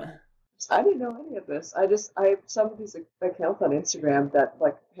 do what? I didn't know any of this. I some of these accounts on Instagram that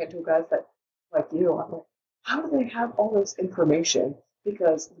like hand tool guys that like you, I'm like, how do they have all this information?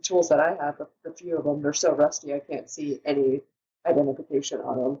 Because the tools that I have, a few of them, they're so rusty I can't see any identification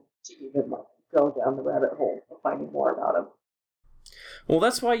on them to even like go down the rabbit hole of finding more about them. Well,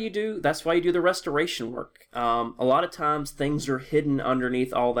 that's why you do the restoration work. A lot of times things are hidden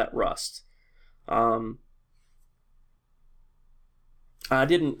underneath all that rust.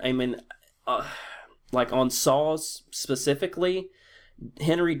 like on saws specifically,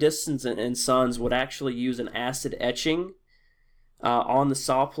 Henry Distance and Sons would actually use an acid etching on the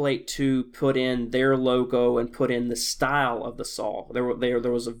saw plate to put in their logo and put in the style of the saw. There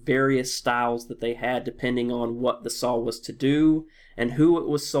was various styles that they had depending on what the saw was to do and who it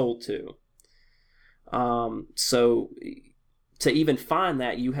was sold to. So to even find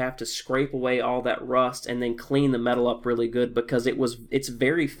that, you have to scrape away all that rust and then clean the metal up really good because it's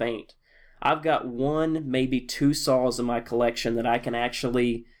very faint. I've got one, maybe two saws in my collection that I can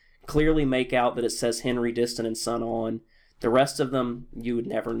actually clearly make out that it says Henry Distant and Son on. The rest of them, you would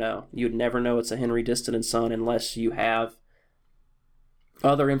never know. You would never know it's a Henry Distant and Son unless you have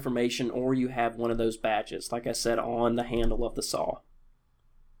other information or you have one of those badges, like I said, on the handle of the saw.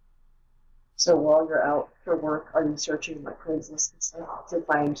 So while you're out for work, are you searching like Craigslist and stuff to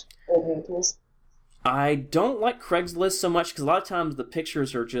find old hand tools? I don't like Craigslist so much because a lot of times the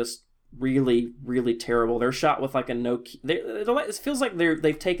pictures are just really, really terrible. They're shot with like a Nokia. It feels like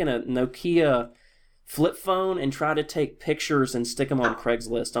they've taken a Nokia flip phone and tried to take pictures and stick them on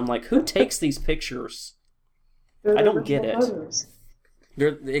Craigslist. I'm like, who takes these pictures? I don't get it. Photos.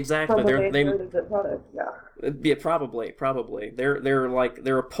 They're exactly they the product. Yeah, probably. They're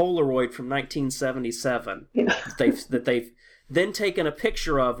a Polaroid from 1977 that they've then taken a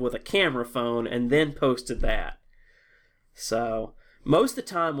picture of with a camera phone and then posted that. So most of the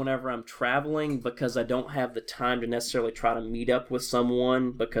time whenever I'm traveling, because I don't have the time to necessarily try to meet up with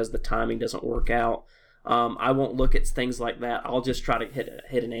someone because the timing doesn't work out, I won't look at things like that. I'll just try to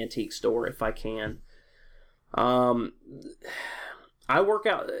hit an antique store if I can. I work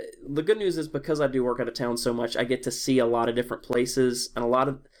out. The good news is because I do work out of town so much, I get to see a lot of different places,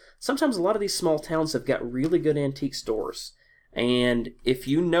 and sometimes a lot of these small towns have got really good antique stores. And if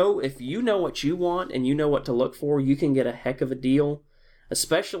you know what you want and you know what to look for, you can get a heck of a deal,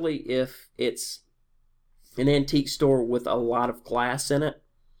 especially if it's an antique store with a lot of glass in it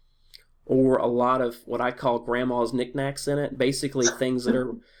or a lot of what I call grandma's knickknacks in it. Basically things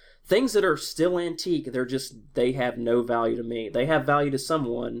that are still antique. They have no value to me. They have value to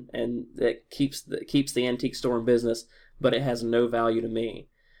someone, and that keeps the antique store in business, but it has no value to me.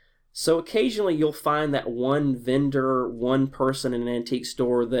 So occasionally you'll find that one vendor, one person in an antique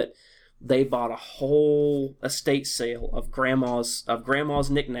store that they bought a whole estate sale of grandma's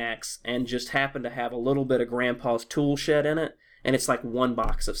knickknacks and just happened to have a little bit of grandpa's tool shed in it, and it's like one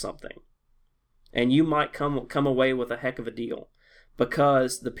box of something. And you might come away with a heck of a deal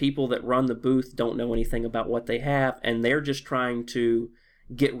because the people that run the booth don't know anything about what they have, and they're just trying to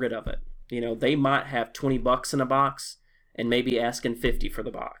get rid of it. You know, they might have $20 in a box and maybe asking $50 for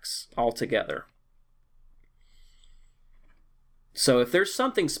the box altogether. So if there's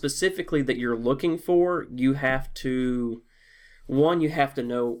something specifically that you're looking for, you have to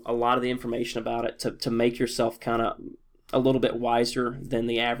know a lot of the information about it to make yourself kind of a little bit wiser than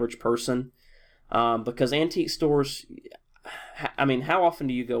the average person. Because antique stores, I mean, how often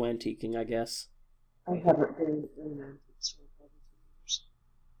do you go antiquing, I guess? I haven't been in an antique store for 2 years.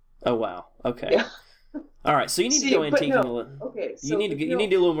 Oh, wow. Okay. Yeah. All right, so you need to go antiquing a little. Okay, so you need to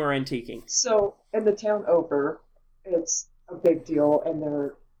do a little more antiquing. So in the town over, it's a big deal in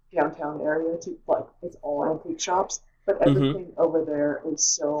their downtown area. It's all antique shops, but everything over there is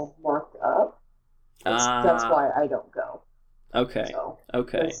so marked up. That's why I don't go. Okay. So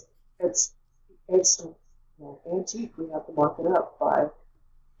okay. It's antique. We have to mark it up by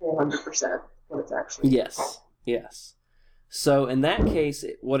 400% what it's actually. Yes. So in that case,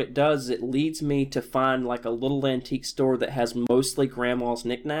 what it does is it leads me to find like a little antique store that has mostly grandma's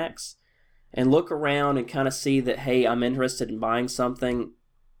knickknacks and look around and kind of see that, hey, I'm interested in buying something.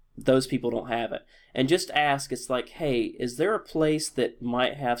 Those people don't have it. And just ask, it's like, hey, is there a place that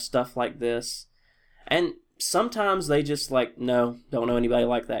might have stuff like this? And sometimes they just like, no, don't know anybody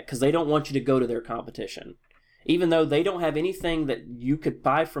like that because they don't want you to go to their competition. Even though they don't have anything that you could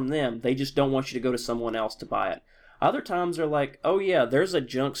buy from them, they just don't want you to go to someone else to buy it. Other times they're like, oh yeah, there's a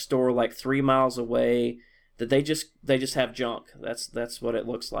junk store like 3 miles away that they just have junk. That's what it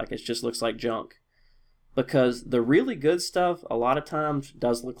looks like. It just looks like junk. Because the really good stuff a lot of times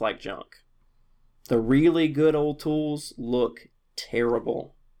does look like junk. The really good old tools look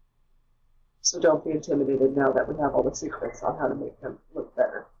terrible. So don't be intimidated now that we have all the secrets on how to make them look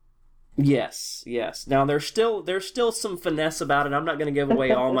better. Yes. Now there's still some finesse about it. I'm not going to give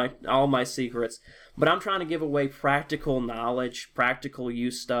away all my secrets, but I'm trying to give away practical knowledge, practical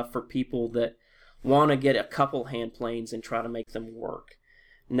use stuff for people that want to get a couple hand planes and try to make them work.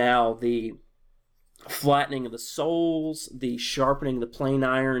 Now the flattening of the soles, the sharpening of the plane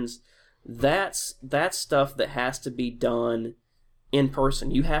irons, that's stuff that has to be done in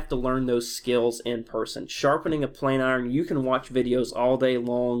person. You have to learn those skills in person. Sharpening a plane iron, you can watch videos all day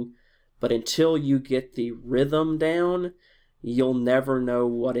long, but until you get the rhythm down, you'll never know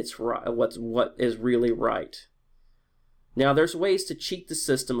what is really right. Now, there's ways to cheat the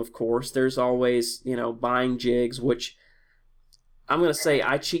system, of course. There's always, buying jigs, which I'm going to say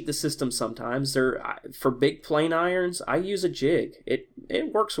I cheat the system sometimes. For big plane irons, I use a jig.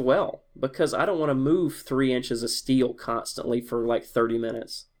 It works well because I don't want to move 3 inches of steel constantly for like 30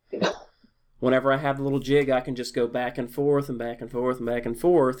 minutes. Whenever I have the little jig, I can just go back and forth and back and forth and back and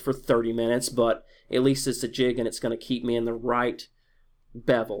forth for 30 minutes, but at least it's a jig and it's going to keep me in the right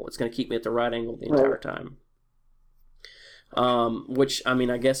bevel. It's going to keep me at the right angle the entire time. Which,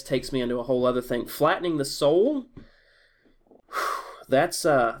 I guess takes me into a whole other thing. Flattening the sole, that's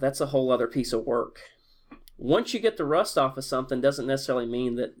a whole other piece of work. Once you get the rust off of something, doesn't necessarily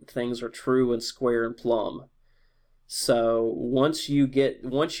mean that things are true and square and plumb. So once you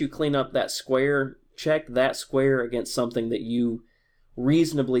clean up that square, check that square against something that you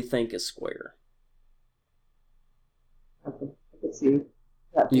reasonably think is square. I can see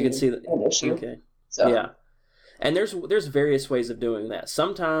that. You can see that. An issue. Okay. So. Yeah. And there's various ways of doing that.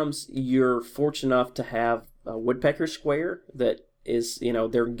 Sometimes you're fortunate enough to have a woodpecker square that is,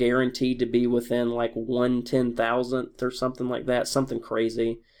 they're guaranteed to be within like 1/10,000th or something like that, something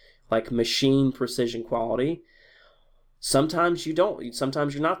crazy, like machine precision quality. Sometimes you don't.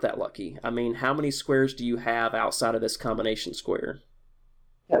 Sometimes you're not that lucky. How many squares do you have outside of this combination square?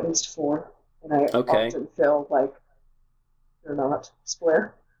 At least 4. And I often feel like they're not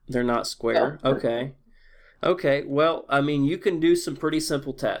square. They're not square? No. Okay. Okay, well, you can do some pretty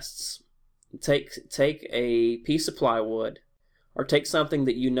simple tests. Take a piece of plywood, or take something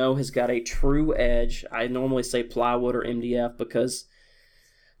that has got a true edge. I normally say plywood or MDF because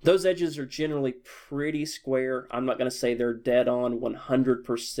those edges are generally pretty square. I'm not going to say they're dead on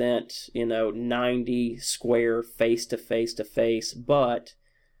 100%, 90 square face to face to face, but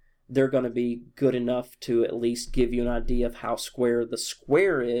they're going to be good enough to at least give you an idea of how square the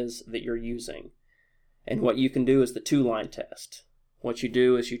square is that you're using. And what you can do is the 2-line test. What you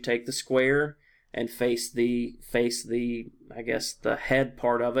do is you take the square and face the the head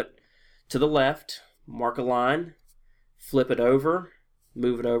part of it to the left, mark a line, flip it over,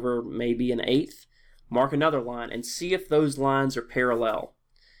 move it over maybe 1/8, mark another line, and see if those lines are parallel.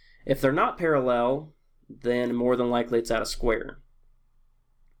 If they're not parallel, then more than likely it's out of square.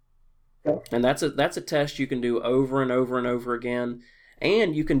 And that's a test you can do over and over and over again.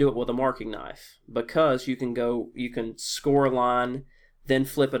 And you can do it with a marking knife because you can score a line, then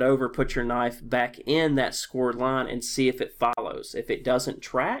flip it over, put your knife back in that scored line and see if it follows. If it doesn't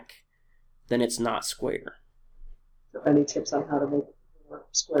track, then it's not square. So any tips on how to make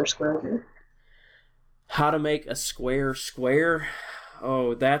square here? How to make a square square?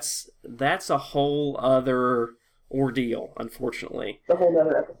 Oh, that's a whole other ordeal, unfortunately. The whole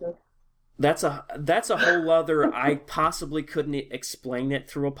other episode. That's a whole other. I possibly couldn't explain it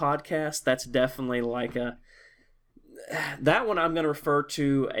through a podcast. That's definitely like that one. I'm going to refer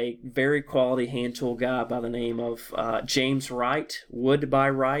to a very quality hand tool guy by the name of James Wright, Wood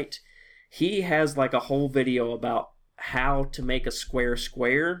by Wright. He has like a whole video about how to make a square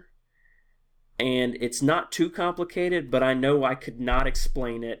square, and it's not too complicated. But I know I could not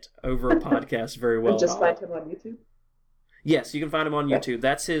explain it over a podcast very well. And just find him on YouTube. Yes, you can find him on YouTube.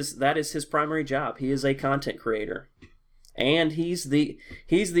 That is his primary job. He is a content creator. And he's the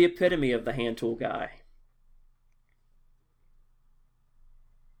epitome of the hand tool guy.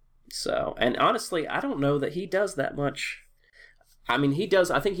 So, and honestly, I don't know that he does that much. I think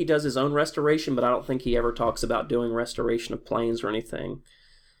he does his own restoration, but I don't think he ever talks about doing restoration of planes or anything.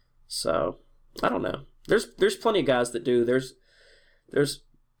 So, I don't know. There's plenty of guys that do. There's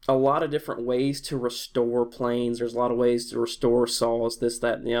a lot of different ways to restore planes. There's a lot of ways to restore saws, this,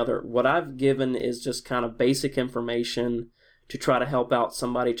 that, and the other. What I've given is just kind of basic information to try to help out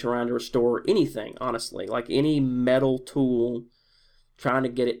somebody trying to restore anything, honestly. Like any metal tool, trying to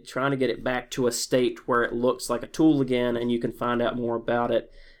get it back to a state where it looks like a tool again and you can find out more about it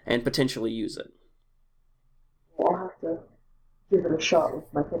and potentially use it. I'll have to give it a shot with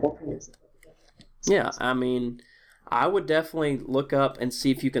my couple things. Yeah, I would definitely look up and see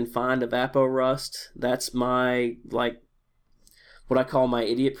if you can find Evapo-Rust. That's my, what I call my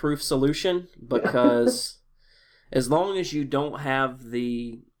idiot-proof solution, because as long as you don't have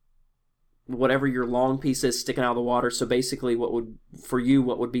whatever your long piece is sticking out of the water, so basically what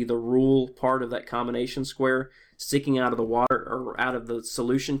would be the rule part of that combination square, sticking out of the water or out of the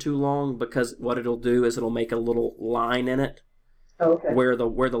solution too long, because what it'll do is it'll make a little line in it. Okay. Where the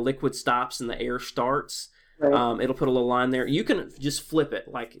liquid stops and the air starts. Right. It'll put a little line there. You can just flip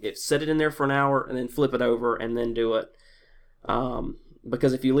it, set it in there for an hour and then flip it over and then do it.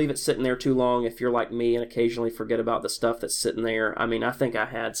 Because if you leave it sitting there too long, if you're like me and occasionally forget about the stuff that's sitting there, I mean, I think I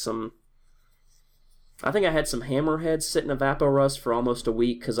had some hammerheads sitting in Evapo-Rust for almost a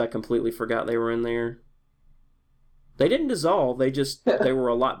week because I completely forgot they were in there. They didn't dissolve. They were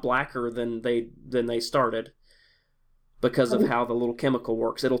a lot blacker than they started because of how the little chemical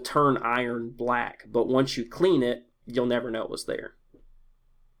works. It'll turn iron black, but once you clean it, you'll never know it was there.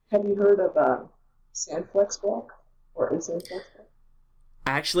 Have you heard of Sandflex block or a Sandflex block?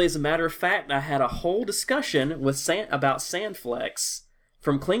 Actually, as a matter of fact, I had a whole discussion with about Sandflex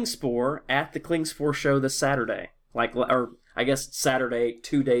from Klingspor at the Klingspor show this Saturday. Or I guess Saturday,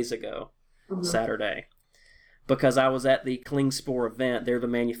 2 days ago. Mm-hmm. Saturday. Because I was at the Klingspor event. They're the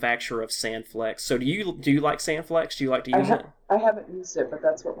manufacturer of Sandflex. So do you like Sandflex? Do you like to use it? I haven't used it, but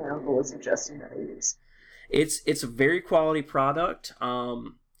that's what my uncle was suggesting that I use. It's a very quality product.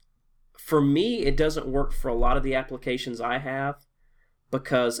 For me, it doesn't work for a lot of the applications I have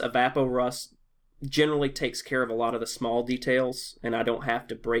because Evapo-Rust generally takes care of a lot of the small details, and I don't have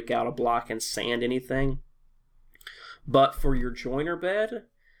to break out a block and sand anything. But for your joiner bed,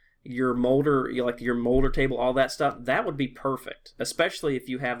 your molder, your molder table, all that stuff, that would be perfect. Especially if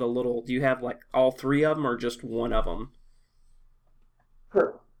you have do you have all three of them or just one of them?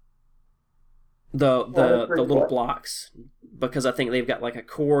 The little blocks, because I think they've got a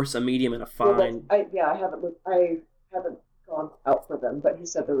coarse, a medium, and a fine. I haven't looked. I haven't gone out for them, but he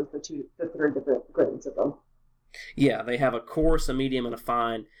said there was the three different grades of them. Yeah, they have a coarse, a medium, and a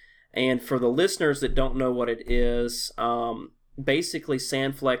fine. And for the listeners that don't know what it is, basically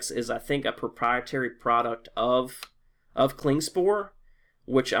Sandflex is, I think, a proprietary product of Klingspor,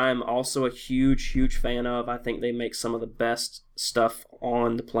 which I'm also a huge fan of. I think they make some of the best stuff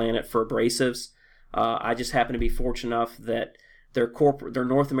on the planet for abrasives. I just happen to be fortunate enough that their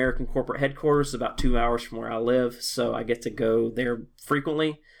North American corporate headquarters is about 2 hours from where I live, so I get to go there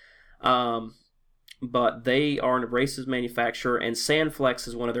frequently. But they are an abrasives manufacturer, and Sandflex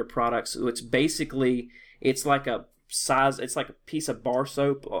is one of their products. It's like a piece of bar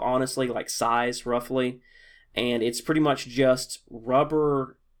soap, honestly, size roughly, and it's pretty much just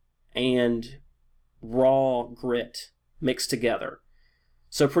rubber and raw grit mixed together.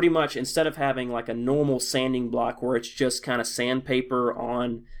 So pretty much instead of having a normal sanding block where it's just kind of sandpaper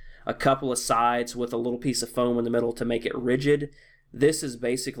on a couple of sides with a little piece of foam in the middle to make it rigid, this is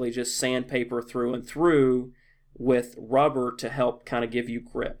basically just sandpaper through and through with rubber to help kind of give you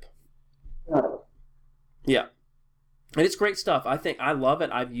grip. Yeah. And it's great stuff. I love it.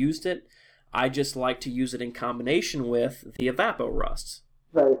 I've used it. I just like to use it in combination with the Evapo-Rust.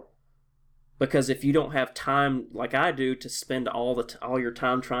 Right. Because if you don't have time, like I do, to spend all your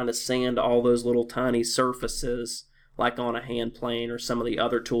time trying to sand all those little tiny surfaces, like on a hand plane or some of the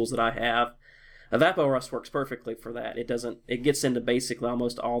other tools that I have, Evapo-Rust works perfectly for that. It gets into basically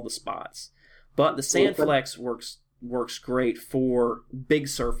almost all the spots. But the Sandflex works great for big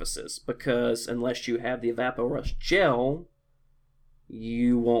surfaces, because unless you have the Evapo-Rust gel,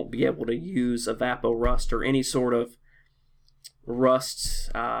 you won't be able to use Evapo-Rust or any sort of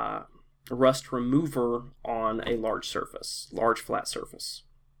rust remover on a large flat surface.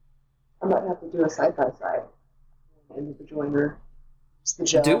 I might have to do a side-by-side. And the joiner, just the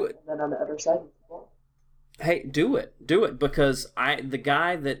gel, do it. And then on the other side. Hey, do it, because the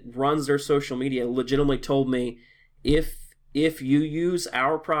guy that runs their social media legitimately told me, if you use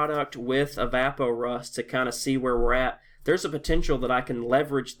our product with Evapo-Rust to kind of see where we're at, there's a potential that I can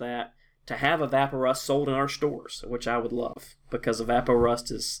leverage that to have Evapo-Rust sold in our stores, which I would love, because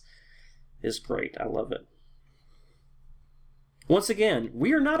Evapo-Rust is great. I love it. Once again,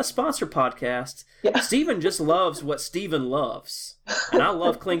 we are not a sponsored podcast. Yeah. Steven just loves what Steven loves. And I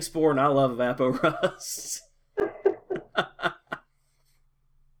love Klingspor and I love Evapo-Rust.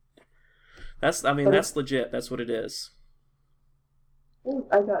 That's legit. That's what it is.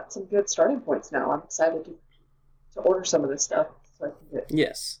 I got some good starting points now. I'm excited to order some of this stuff so I can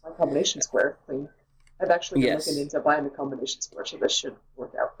get my combination square clean. I've actually been looking into buying the combination square, so this should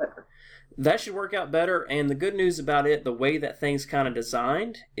work out better. That should work out better, and the good news about it, the way that thing's kind of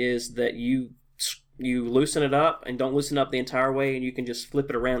designed, is that you loosen it up and don't loosen up the entire way, and you can just flip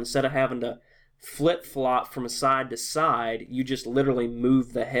it around. Instead of having to flip-flop from side to side, you just literally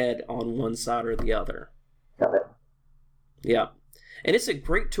move the head on one side or the other. Got it. Yeah. And it's a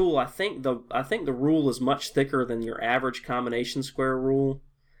great tool. I think the rule is much thicker than your average combination square rule.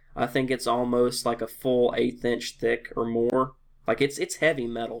 I think it's almost like a full 1/8 inch thick or more. It's heavy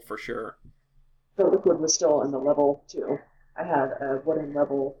metal for sure. The liquid was still in the level 2. I had a wooden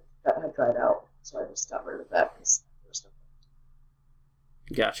level that had dried out, so I just got rid of that because there's no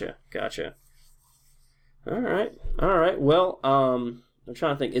point. Gotcha. All right. Well, I'm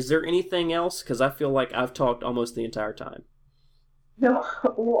trying to think. Is there anything else? Because I feel like I've talked almost the entire time. No,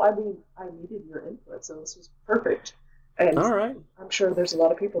 well, I mean, I needed your input, so this was perfect. And all right. I'm sure there's a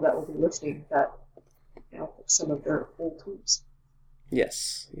lot of people that will be listening that some of their old tools.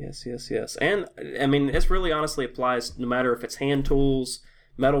 Yes. And, I mean, this really honestly applies no matter if it's hand tools,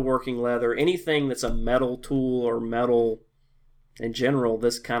 metalworking, leather, anything that's a metal tool or metal in general,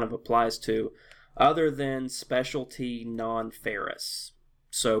 this kind of applies to, other than specialty non-ferrous.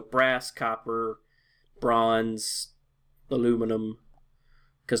 So brass, copper, bronze, aluminum,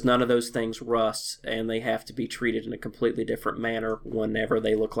 because none of those things rust, and they have to be treated in a completely different manner whenever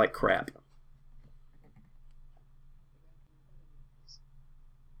they look like crap.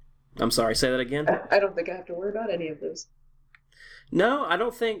 I'm sorry, say that again? I don't think I have to worry about any of those. No, I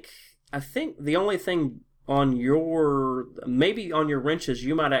don't think... I think the only thing on your... Maybe on your wrenches,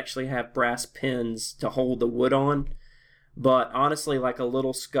 you might actually have brass pins to hold the wood on. But honestly, like a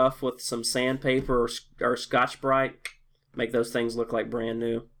little scuff with some sandpaper or Scotch-Brite, make those things look like brand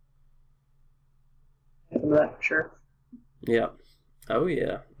new. That for sure. Yeah. Oh,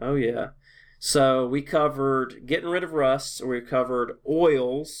 yeah. So we covered getting rid of rust. We covered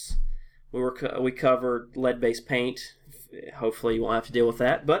oils. We covered lead-based paint. Hopefully you won't have to deal with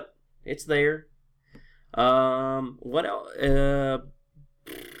that, but it's there. What else?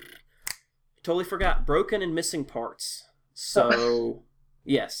 Totally forgot. Broken and missing parts. So,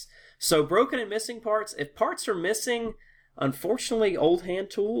 yes. So broken and missing parts. If parts are missing, unfortunately, old hand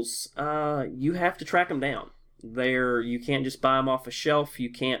tools, you have to track them down. You can't just buy them off a shelf.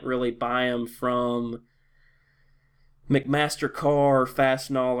 You can't really buy them from McMaster Car or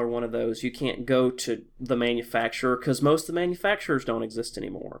Fastenal or one of those. You can't go to the manufacturer because most of the manufacturers don't exist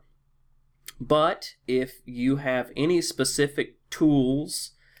anymore. But if you have any specific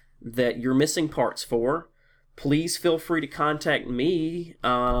tools that you're missing parts for, please feel free to contact me,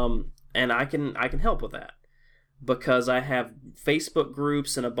 and I can help with that. Because I have Facebook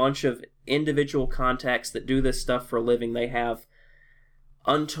groups and a bunch of individual contacts that do this stuff for a living. They have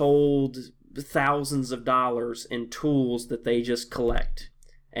untold thousands of dollars in tools that they just collect.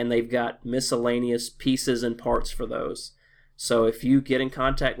 And they've got miscellaneous pieces and parts for those. So if you get in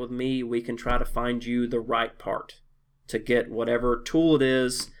contact with me, we can try to find you the right part to get whatever tool it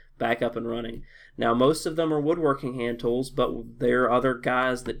is back up and running. Now, most of them are woodworking hand tools, but there are other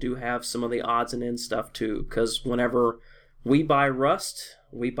guys that do have some of the odds and ends stuff too, because whenever we buy rust,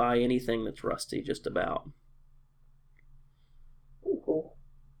 we buy anything that's rusty, just about. Cool.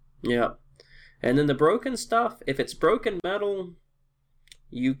 Yeah. And then the broken stuff, if it's broken metal,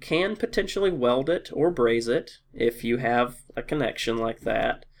 you can potentially weld it or braze it if you have a connection like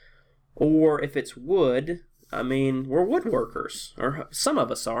that. Or if it's wood, I mean, we're woodworkers, or some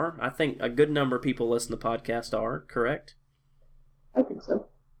of us are. I think a good number of people listen to the podcast are, correct? I think so.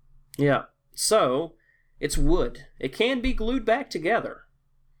 Yeah. So, it's wood. It can be glued back together.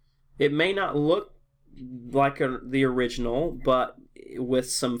 It may not look like the original, but with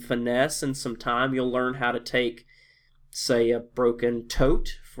some finesse and some time, you'll learn how to take, say, a broken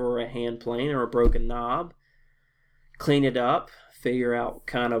tote for a hand plane or a broken knob, clean it up, figure out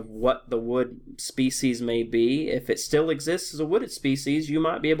kind of what the wood species may be. If it still exists as a wooded species, you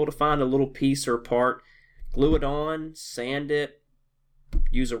might be able to find a little piece or part, glue it on, sand it,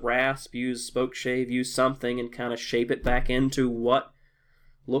 use a rasp, use spoke shave, use something, and kind of shape it back into what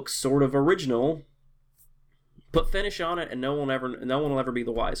looks sort of original. Put finish on it, and no one will ever be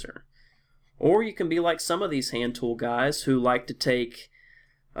the wiser. Or you can be like some of these hand tool guys who like to take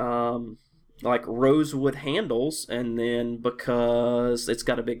like rosewood handles, and then because it's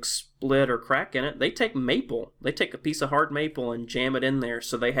got a big split or crack in it, they take maple. They take a piece of hard maple and jam it in there,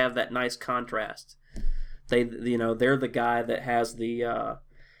 so they have that nice contrast. They're the guy that has the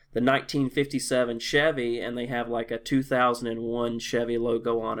 1957 Chevy, and they have like a 2001 Chevy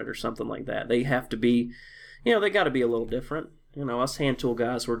logo on it or something like that. They have to be, they got to be a little different. Us hand tool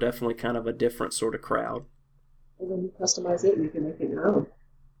guys, we're definitely kind of a different sort of crowd. And then you customize it, and you can make it your own.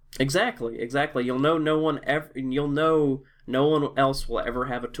 Exactly. You'll know no one else will ever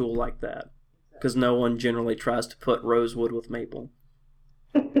have a tool like that, because no one generally tries to put rosewood with maple.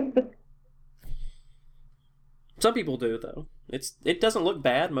 Some people do, though. It doesn't look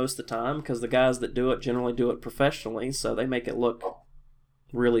bad most of the time, because the guys that do it generally do it professionally, so they make it look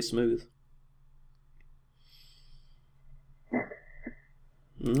really smooth.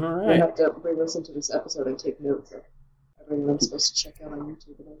 All right. I have to re-listen to this episode and take notes of everything I'm supposed to check out on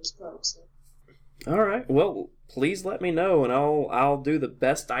YouTube and I just thought so. All right. Well, please let me know, and I'll do the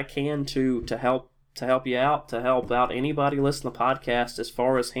best I can to help you out, to help out anybody listening to the podcast as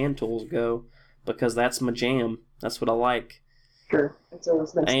far as hand tools go, because that's my jam. That's what I like. Sure. It's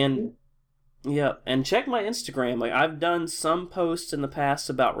always nice. And yeah, and check my Instagram. Like, I've done some posts in the past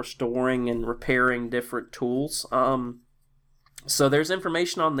about restoring and repairing different tools. So there's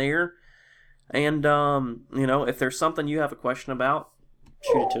information on there, and if there's something you have a question about,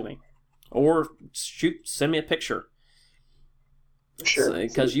 shoot it to me. Or send me a picture. Sure.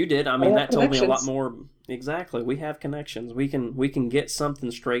 Because you did. I mean, that told me a lot more. Exactly. We have connections. We can get something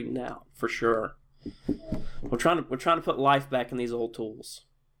straightened out for sure. We're trying to put life back in these old tools.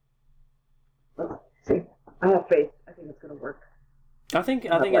 See, I have faith. I think it's going to work. I think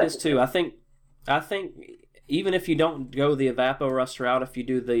it is too. I think even if you don't go the Evaporust route, if you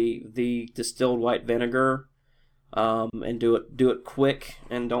do the distilled white vinegar, and do it quick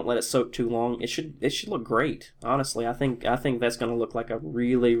and don't let it soak too long, it should look great. Honestly, I think that's going to look like a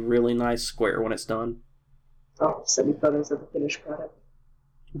really, really nice square when it's done. Oh, send me photos of the finished product.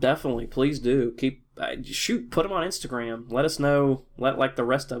 Definitely, please do. Put them on Instagram. Let us know. Let the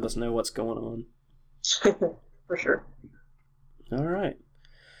rest of us know what's going on. For sure. All right.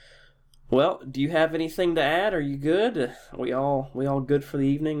 Well, do you have anything to add? Are you good? We all good for the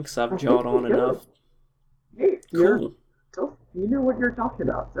evening? Because I've jawed on enough. Hey, cool. You know what you're talking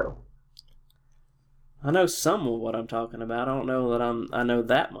about, so. I know some of what I'm talking about. I don't know that I know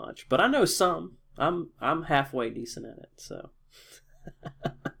that much, but I know some. I'm halfway decent at it, so.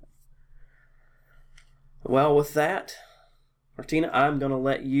 Well, with that, Martina, I'm going to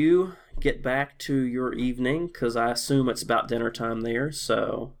let you get back to your evening, because I assume it's about dinner time there,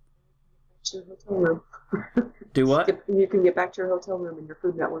 so. To your hotel room. Do what? You can get back to your hotel room and your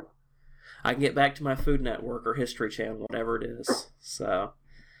Food Network. I can get back to my Food Network or History Channel, whatever it is. So,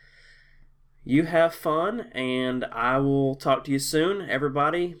 you have fun, and I will talk to you soon.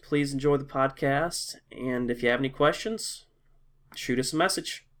 Everybody, please enjoy the podcast, and if you have any questions, shoot us a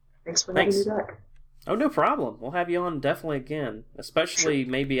message. Thanks for having me back. Oh, no problem. We'll have you on definitely again, especially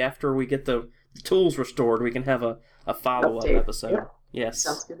maybe after we get the tools restored. We can have a follow-up episode. Yeah. Yes.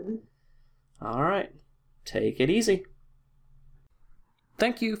 Sounds good to me. All right. Take it easy.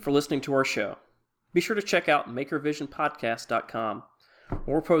 Thank you for listening to our show. Be sure to check out MakerVisionPodcast.com, where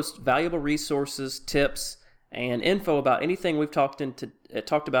we'll post valuable resources, tips, and info about anything we've talked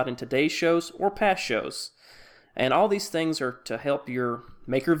about in today's shows or past shows. And all these things are to help your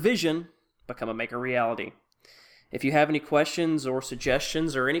maker vision become a maker reality. If you have any questions or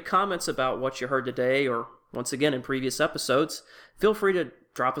suggestions or any comments about what you heard today or, once again, in previous episodes, feel free to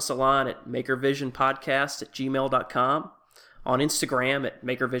drop us a line at makervisionpodcast@gmail.com, on Instagram at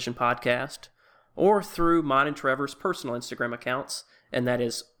makervisionpodcast, or through mine and Trevor's personal Instagram accounts, and that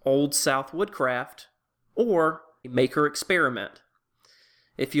is Old South Woodcraft or Maker Experiment.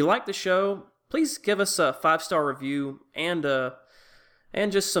 If you like the show, please give us a 5-star review and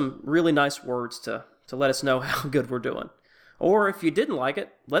just some really nice words to let us know how good we're doing. Or if you didn't like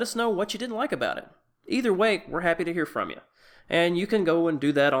it, let us know what you didn't like about it. Either way, we're happy to hear from you. And you can go and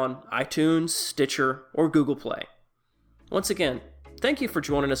do that on iTunes, Stitcher, or Google Play. Once again, thank you for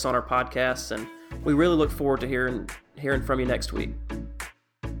joining us on our podcast, and we really look forward to hearing from you next week.